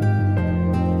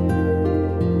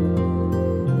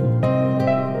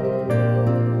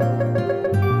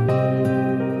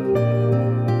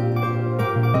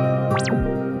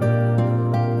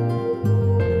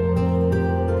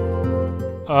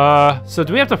 So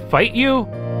do we have to fight you?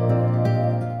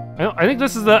 I think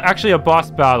this is actually a boss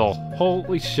battle.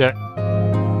 Holy shit.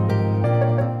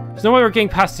 There's no way we're getting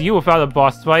past you without a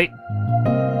boss fight.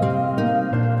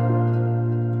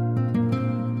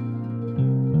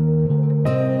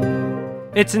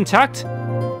 It's intact?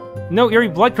 No eerie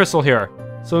blood crystal here.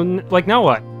 So, like, now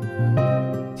what?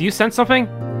 Do you sense something?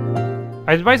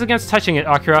 I advise against touching it,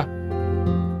 Akira.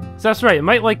 So that's right, it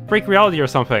might, like, break reality or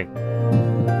something.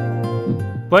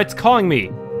 But it's calling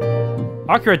me.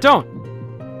 Akira, don't!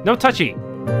 No touchy!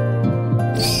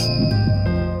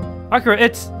 Akira,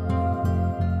 it's...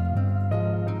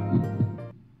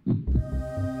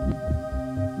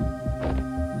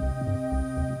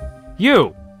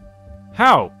 You!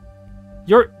 How?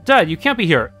 You're dead, you can't be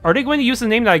here. Are they going to use the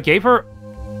name that I gave her?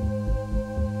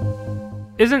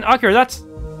 Isn't Akira, that's...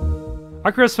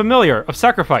 Akira's familiar, of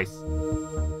sacrifice.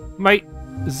 My...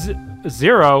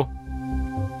 Zero...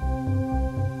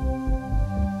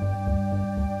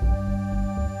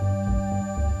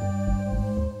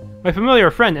 My familiar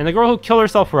friend, and the girl who killed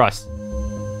herself for us.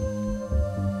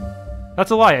 That's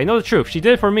a lie, I know the truth. She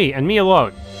did it for me, and me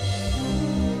alone.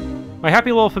 My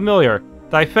happy little familiar,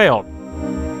 that I failed.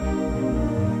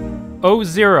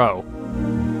 00.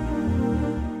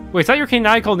 Wait, is that your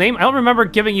canonical name? I don't remember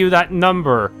giving you that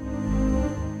number.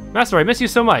 Master, I miss you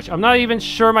so much. I'm not even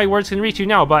sure my words can reach you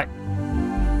now, but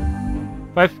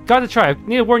I've got to try. I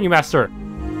need to warn you, Master.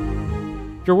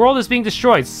 Your world is being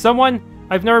destroyed. Someone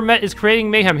I've never met is creating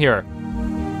mayhem here.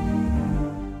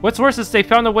 What's worse is they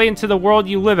found a way into the world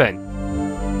you live in.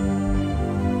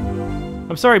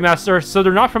 I'm sorry, Master. So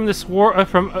they're not from this war,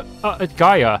 from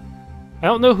Gaia. I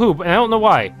don't know who, but I don't know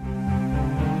why.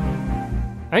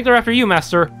 I think they're after you,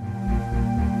 Master.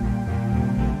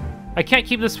 I can't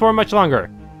keep this for much longer.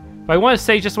 But I want to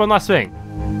say just one last thing.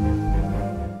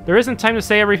 There isn't time to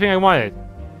say everything I wanted.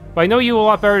 But I know you a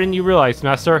lot better than you realize,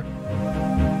 Master.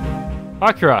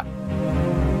 Akira.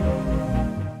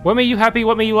 What made you happy,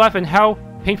 what made you laugh, and how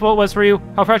painful it was for you,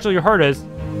 how fragile your heart is.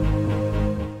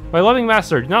 My loving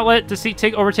Master, do not let deceit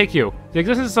overtake you. The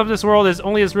existence of this world is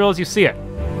only as real as you see it.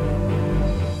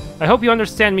 I hope you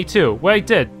understand me too. What I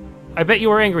did. I bet you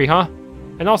were angry, huh?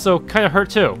 And also, kinda hurt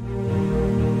too.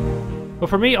 But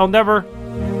for me, I'll never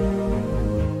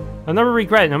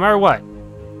regret it, no matter what.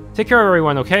 Take care of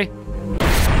everyone, okay?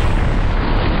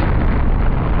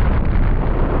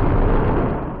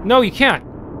 No, you can't!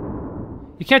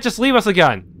 You can't just leave us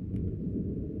again!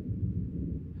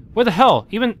 What the hell?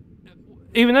 Even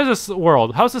in this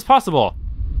world, how is this possible?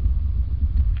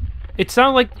 It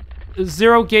sounded like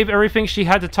Zero gave everything she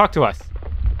had to talk to us.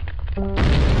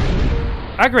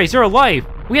 Akira, you're alive!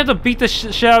 We have to beat the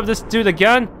shit out of this dude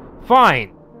again?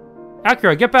 Fine.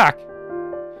 Akira, get back!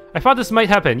 I thought this might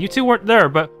happen. You two weren't there,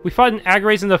 but we fought in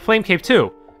Agres in the Flame Cave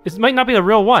too. This might not be the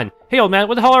real one. Hey old man,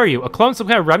 what the hell are you? A clone? Some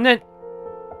kind of remnant?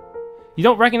 You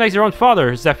don't recognize your own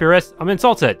father, Zephyrus. I'm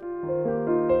insulted.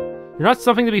 You're not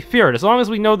something to be feared. As long as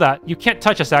we know that, you can't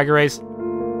touch us, Agres.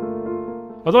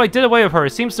 Although I did away with her,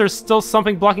 it seems there's still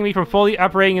something blocking me from fully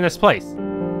operating in this place.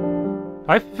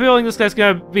 I have a feeling this guy's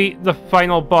gonna be the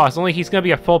final boss, only he's gonna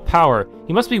be at full power.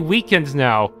 He must be weakened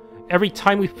now. Every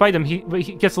time we fight him, he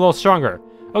gets a little stronger.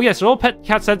 Oh yes, the little pet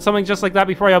cat said something just like that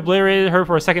before I obliterated her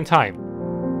for a second time.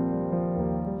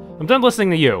 I'm done listening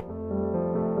to you.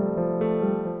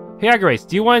 Hey Agarace,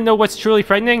 do you want to know what's truly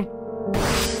frightening?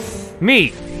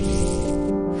 Me!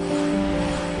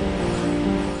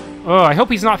 Oh, I hope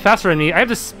he's not faster than me. I have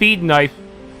the speed knife.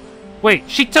 Wait,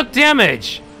 she took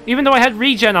damage! Even though I had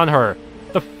regen on her.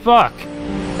 The fuck?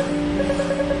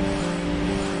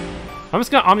 I'm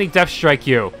just gonna Omni Death Strike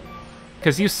you.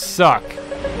 Because you suck.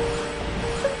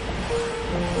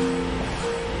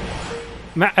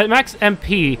 At max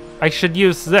MP, I should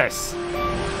use this.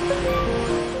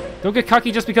 Don't get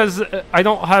cocky just because I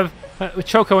don't have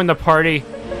Choco in the party.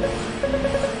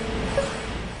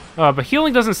 But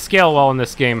healing doesn't scale well in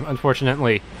this game,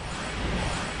 unfortunately.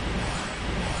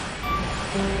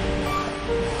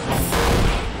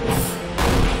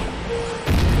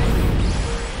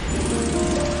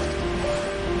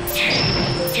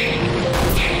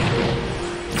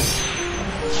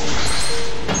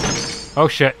 Oh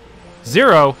shit.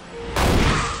 0?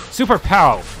 Super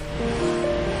POW.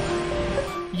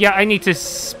 Yeah, I need to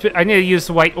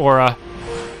use White Aura.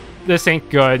 This ain't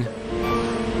good.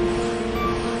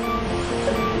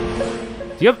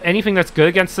 Do you have anything that's good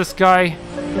against this guy?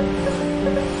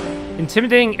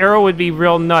 Intimidating Arrow would be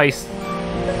real nice.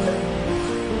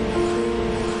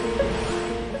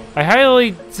 I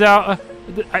highly doubt...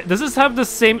 does this have the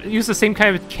same... use the same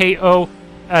kind of KO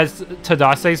as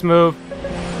Tadase's move?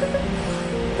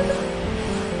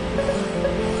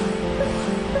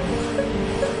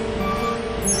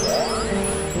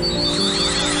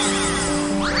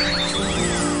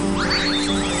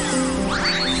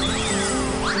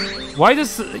 Why you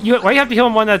have to heal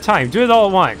him one at a time? Do it all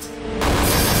at once.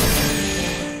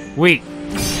 Weak.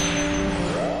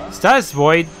 Status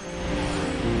Void.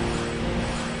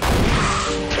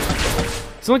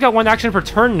 It's only got one action per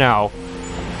turn now.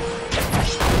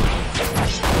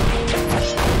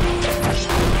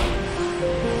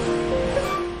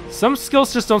 Some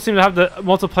skills just don't seem to have the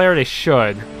multiplayer they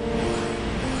should.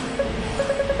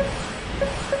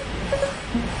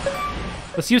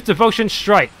 Let's use Devotion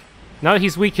Strike. Now that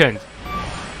he's weakened.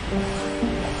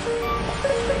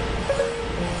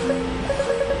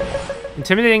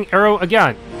 Intimidating Arrow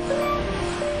again.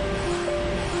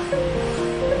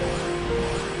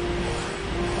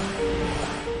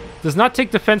 Does not take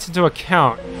defense into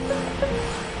account.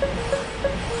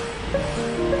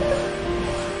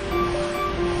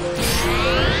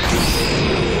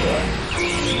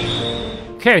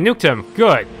 Okay, I nuked him.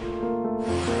 Good.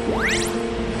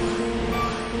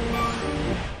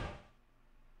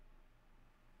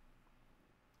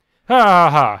 Ha ha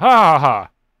ha ha ha.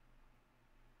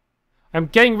 I'm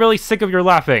getting really sick of your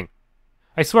laughing.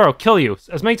 I swear I'll kill you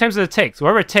as many times as it takes,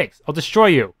 whatever it takes. I'll destroy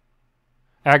you.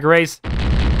 Agarace.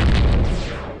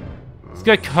 It's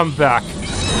gonna come back.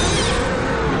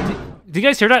 Did you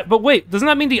guys hear that? But wait, doesn't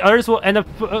that mean the others will end up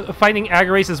fighting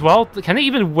Agarace as well? Can they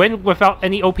even win without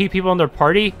any OP people in their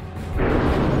party?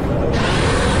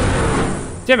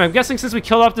 Damn, I'm guessing since we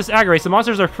killed off this Agarace, the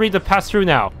monsters are free to pass through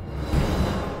now.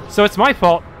 So it's my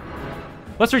fault.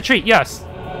 Let's retreat, yes.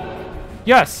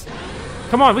 Yes.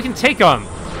 Come on, we can take them.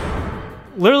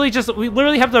 We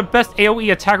literally have the best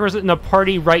AoE attackers in the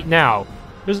party right now.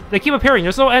 They keep appearing,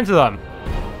 there's no end to them.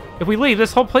 If we leave,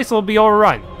 this whole place will be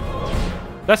overrun.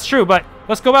 That's true, but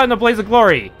let's go out in a blaze of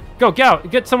glory. Go, get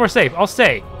out, get somewhere safe. I'll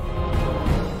stay.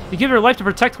 You give your life to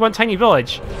protect one tiny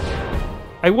village.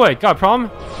 I would. Got a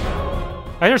problem?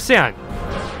 I understand.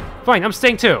 Fine, I'm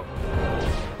staying too.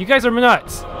 You guys are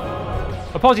nuts.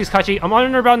 Apologies, Kachie. I'm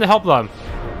honored and bound to help them.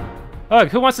 Ugh,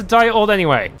 who wants to die old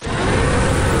anyway?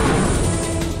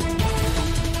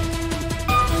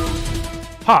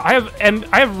 Ha,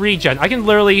 I have regen. I can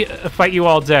literally fight you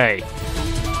all day.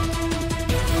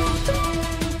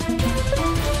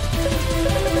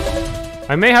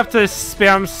 I may have to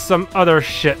spam some other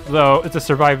shit though to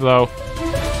survive though.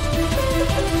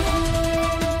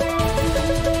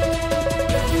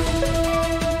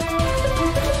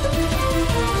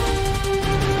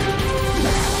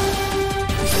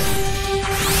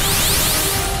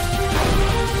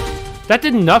 That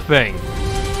did nothing.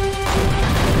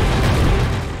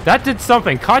 That did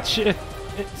something. Kachie,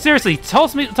 seriously, tell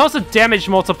us the damage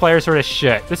multipliers for this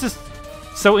shit. This is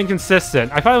so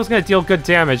inconsistent. I thought it was gonna deal good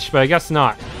damage, but I guess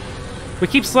not. We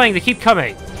keep slaying, they keep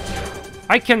coming.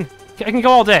 I can go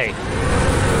all day.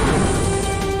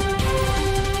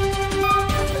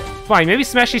 Fine, maybe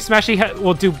Smashy Smashy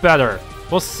will do better.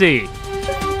 We'll see.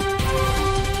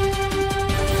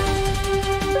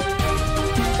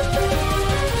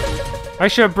 I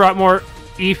should have brought more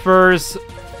ethers.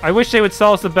 I wish they would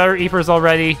sell us the better ethers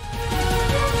already.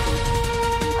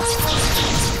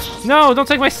 No, don't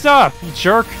take my stuff, you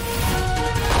jerk.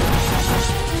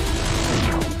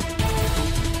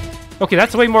 Okay,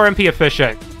 that's way more MP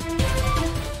efficient.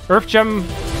 Earth gem.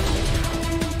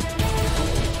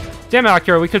 Damn it,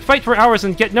 Akira, we could fight for hours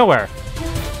and get nowhere.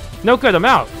 No good, I'm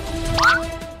out.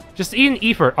 Just eat an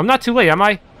ether. I'm not too late, am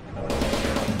I?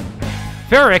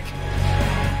 Ferric?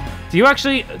 Do you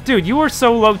actually... Dude, you were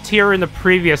so low tier in the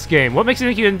previous game. What makes you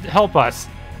think you can help us?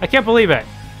 I can't believe it.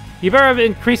 You better have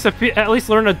increased at least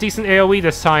learn a decent AoE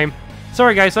this time.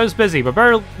 Sorry guys, I was busy, but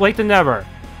better late than never.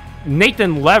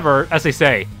 Nathan Lever, as they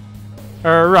say.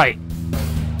 Right.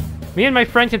 Me and my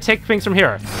friend can take things from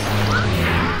here.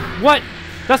 What?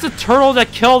 That's the turtle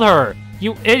that killed her!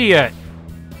 You idiot!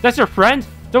 That's your friend?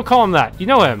 Don't call him that. You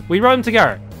know him. We rode him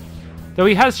together. Though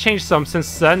he has changed some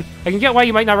since then, I can get why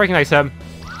you might not recognize him.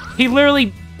 He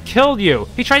literally killed you!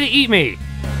 He tried to eat me!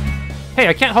 Hey,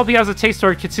 I can't help he has a taste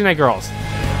toward kitsune girls.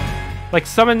 Like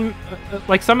summon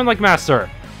like master.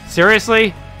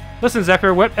 Seriously? Listen,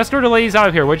 Zephyr, escort the ladies out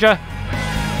of here, would ya?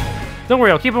 Don't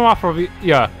worry, I'll keep them off for you.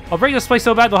 Yeah, I'll break this place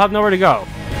so bad they'll have nowhere to go.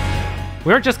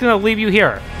 We aren't just gonna leave you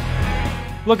here.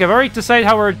 Look, I've already decided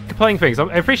how we're playing things.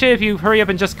 I appreciate it if you hurry up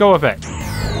and just go with it.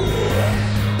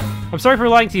 I'm sorry for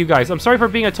lying to you guys. I'm sorry for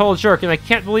being a total jerk, and I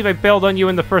can't believe I bailed on you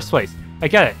in the first place. I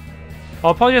get it.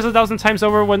 I'll apologize 1,000 times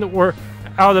over when we're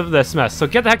out of this mess, so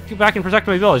get the heck back and protect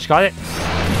my village, got it?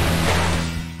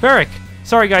 Ferric!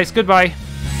 Sorry guys, goodbye.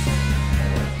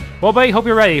 Well, buddy, hope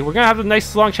you're ready. We're gonna have a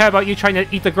nice long chat about you trying to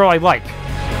eat the girl I like.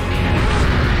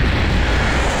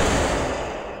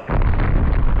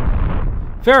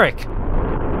 Ferric!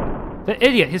 The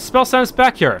idiot! His spell sent us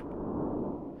back here!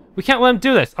 We can't let him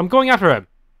do this! I'm going after him!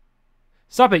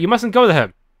 Stop it! You mustn't go to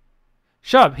him!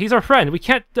 Shut up! He's our friend! We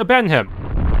can't abandon him!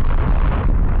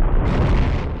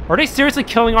 Are they seriously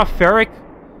killing off Ferric?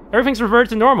 Everything's reverted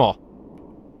to normal.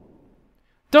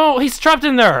 Don't! He's trapped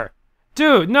in there!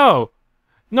 Dude, no!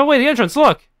 No way, the entrance,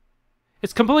 look!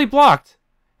 It's completely blocked!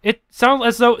 It sounds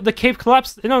as though the cave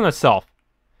collapsed in on itself.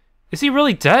 Is he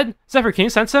really dead? Zephyr, can you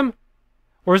sense him?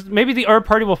 Or maybe the other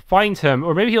party will find him,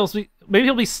 or maybe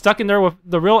he'll be stuck in there with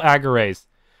the real Agares.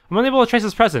 I'm unable to trace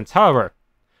his presence, however.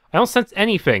 I don't sense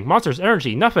anything. Monsters,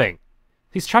 energy, nothing.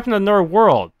 He's trapped in another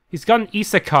world. He's gotten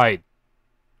isekai'd.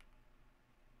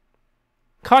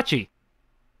 Kachie!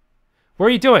 What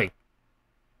are you doing?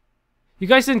 You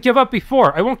guys didn't give up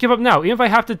before. I won't give up now, even if I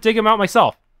have to dig him out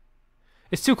myself.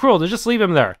 It's too cruel to just leave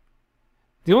him there.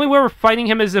 The only way we're fighting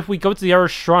him is if we go to the other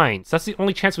shrines. That's the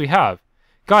only chance we have.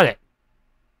 Got it.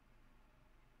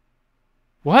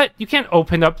 What? You can't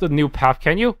open up the new path,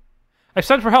 can you? I've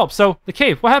sent for help, so... The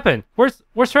cave, what happened? Where's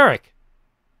Ferric?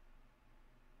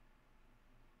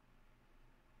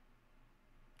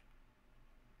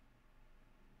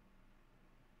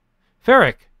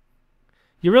 Ferric!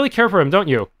 You really care for him, don't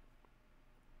you?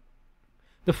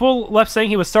 The fool left saying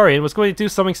he was sorry and was going to do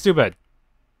something stupid.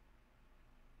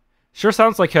 Sure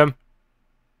sounds like him.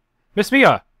 Miss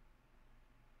Mia!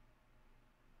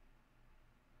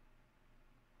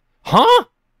 Huh?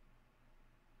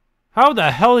 How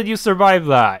the hell did you survive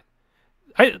that?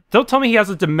 Don't tell me he has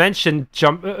a dimension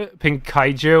jumping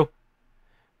kaiju.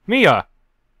 Mia!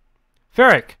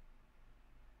 Ferric!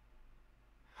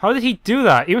 How did he do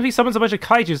that? Even if he summons a bunch of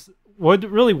kaijus, would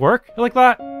it really work like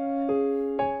that?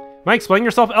 Am I explaining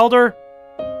yourself, Elder?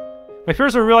 My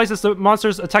fears were realized as the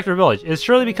monsters attacked our village. It is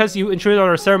surely because you intruded on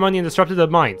our ceremony and disrupted the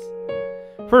mines.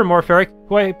 Furthermore, Ferric,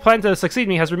 who I planned to succeed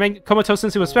me, has remained comatose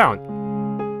since he was found.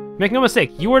 Make no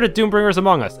mistake, you were the Doombringers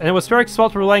among us, and it was Ferric's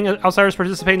fault for letting outsiders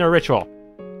participate in our ritual.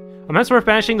 I'm henceforth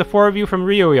banishing the four of you from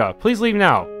Ryuia. Please leave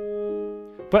now.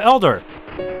 But Elder!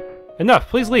 Enough,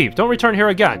 please leave. Don't return here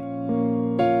again.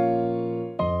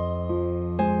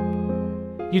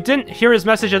 You didn't hear his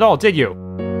message at all, did you?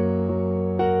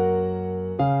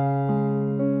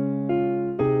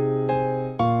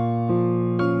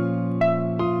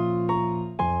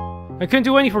 I couldn't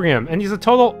do anything for him, and he's a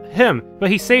total him,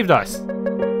 but he saved us.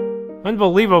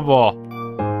 Unbelievable.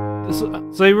 So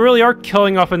they really are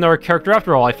killing off another character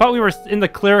after all. I thought we were in the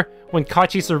clear when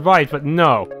Kachie survived, but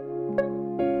no.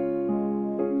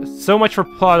 So much for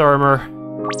plot armor.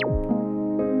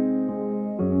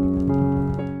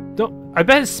 I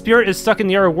bet his spirit is stuck in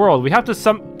the other world. We have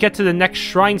to get to the next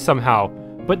shrine somehow.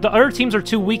 But the other teams are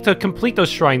too weak to complete those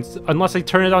shrines unless they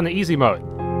turn it on the easy mode.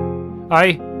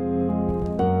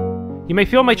 You may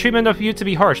feel my treatment of you to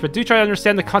be harsh, but do try to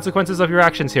understand the consequences of your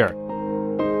actions here.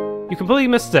 You completely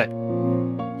missed it.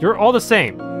 You're all the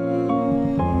same.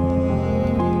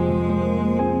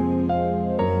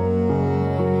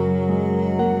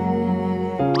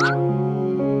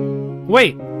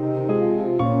 Wait!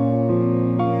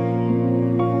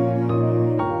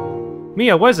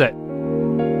 Mia, what is it?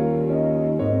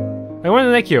 I want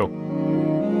to thank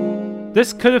you.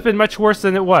 This could have been much worse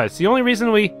than it was. The only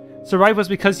reason we survived was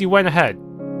because you went ahead.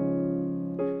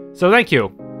 So thank you.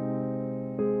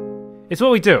 It's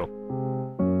what we do.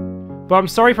 But I'm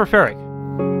sorry for Ferric.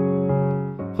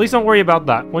 Please don't worry about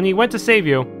that. When he went to save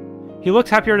you, he looked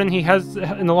happier than he has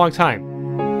in a long time.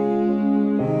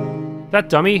 That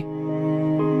dummy.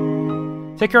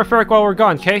 Take care of Ferric while we're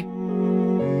gone, Kay?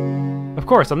 Of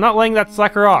course, I'm not letting that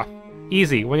slacker off.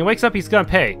 Easy. When he wakes up, he's gonna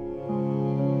pay.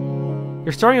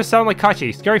 You're starting to sound like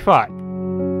Kachie. Scary thought.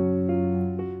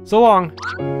 So long.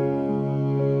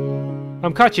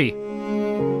 I'm Kachie.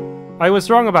 I was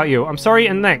wrong about you. I'm sorry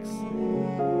and thanks.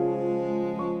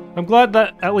 I'm glad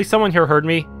that at least someone here heard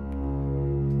me.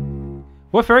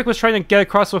 What Ferric was trying to get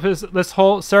across with this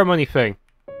whole ceremony thing.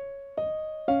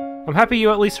 I'm happy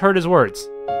you at least heard his words.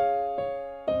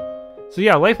 So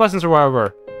yeah, life lessons or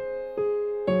whatever.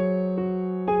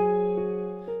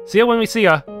 See ya when we see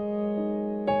ya.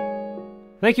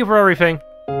 Thank you for everything.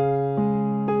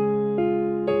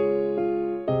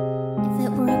 If it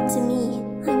were up to me,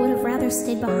 I would have rather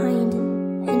stayed behind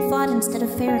and fought instead of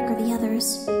Ferric or the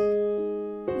others.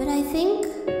 But I think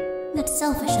that's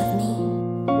selfish of me.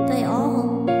 They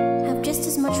all have just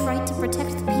as much right to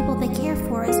protect the people they care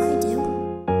for as I do.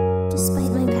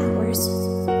 Despite my powers,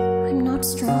 I'm not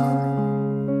strong.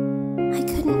 I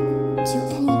couldn't do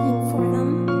anything for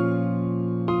them.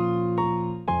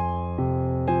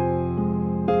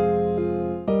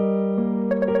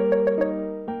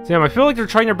 Damn, I feel like they're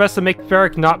trying their best to make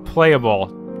Ferric not playable.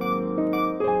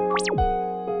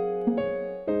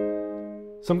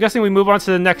 So I'm guessing we move on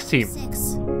to the next team.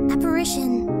 6.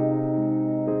 Apparition.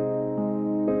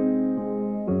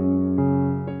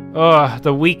 Ugh,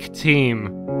 the weak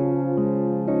team.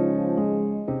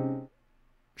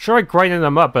 Sure, I grinded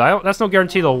them up, but that's no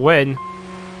guarantee they'll win.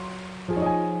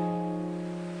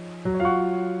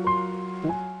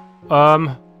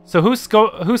 So who's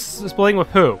splitting with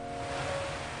who?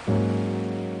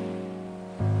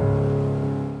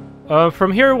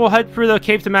 From here, we'll head through the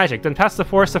Cave to Magic, then past the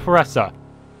Forest of Foresta.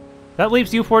 That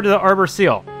leaves you four to the Arbor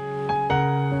Seal.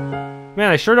 Man,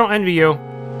 I sure don't envy you.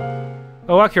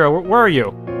 Oh, Akira, where are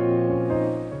you?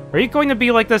 Are you going to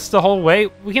be like this the whole way?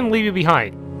 We can leave you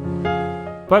behind.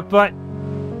 But... glad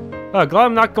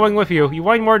I'm not going with you. You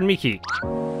whine more than Miki.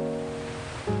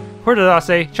 Poor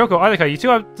Tadase. Choco, Anika, you two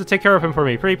have to take care of him for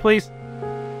me. Pretty please?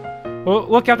 Well,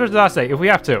 look after Tadase, if we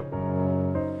have to.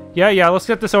 Yeah, let's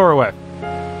get this over with.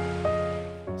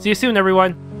 See you soon,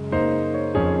 everyone.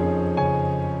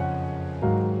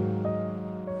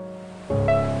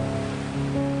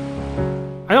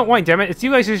 I don't whine, damn it. It's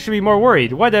you guys who should be more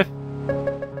worried. What if...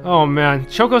 Oh man,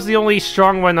 Choco's the only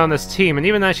strong one on this team, and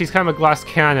even then she's kind of a glass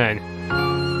cannon.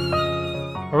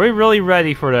 Are we really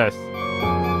ready for this?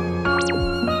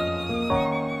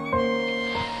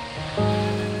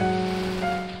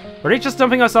 Are they just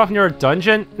dumping us off near a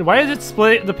dungeon? Why is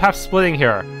it the path splitting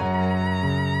here?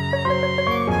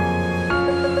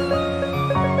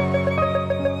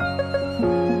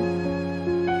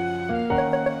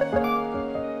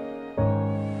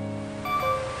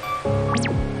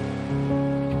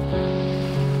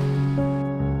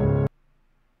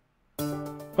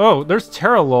 Oh, there's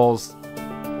Tera lols.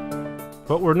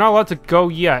 But we're not allowed to go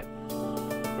yet.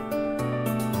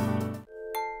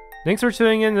 Thanks for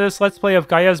tuning in to this Let's Play of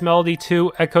Gaia's Melody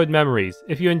 2 Echoed Memories.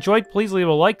 If you enjoyed, please leave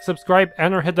a like, subscribe,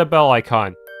 and or hit the bell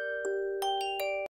icon.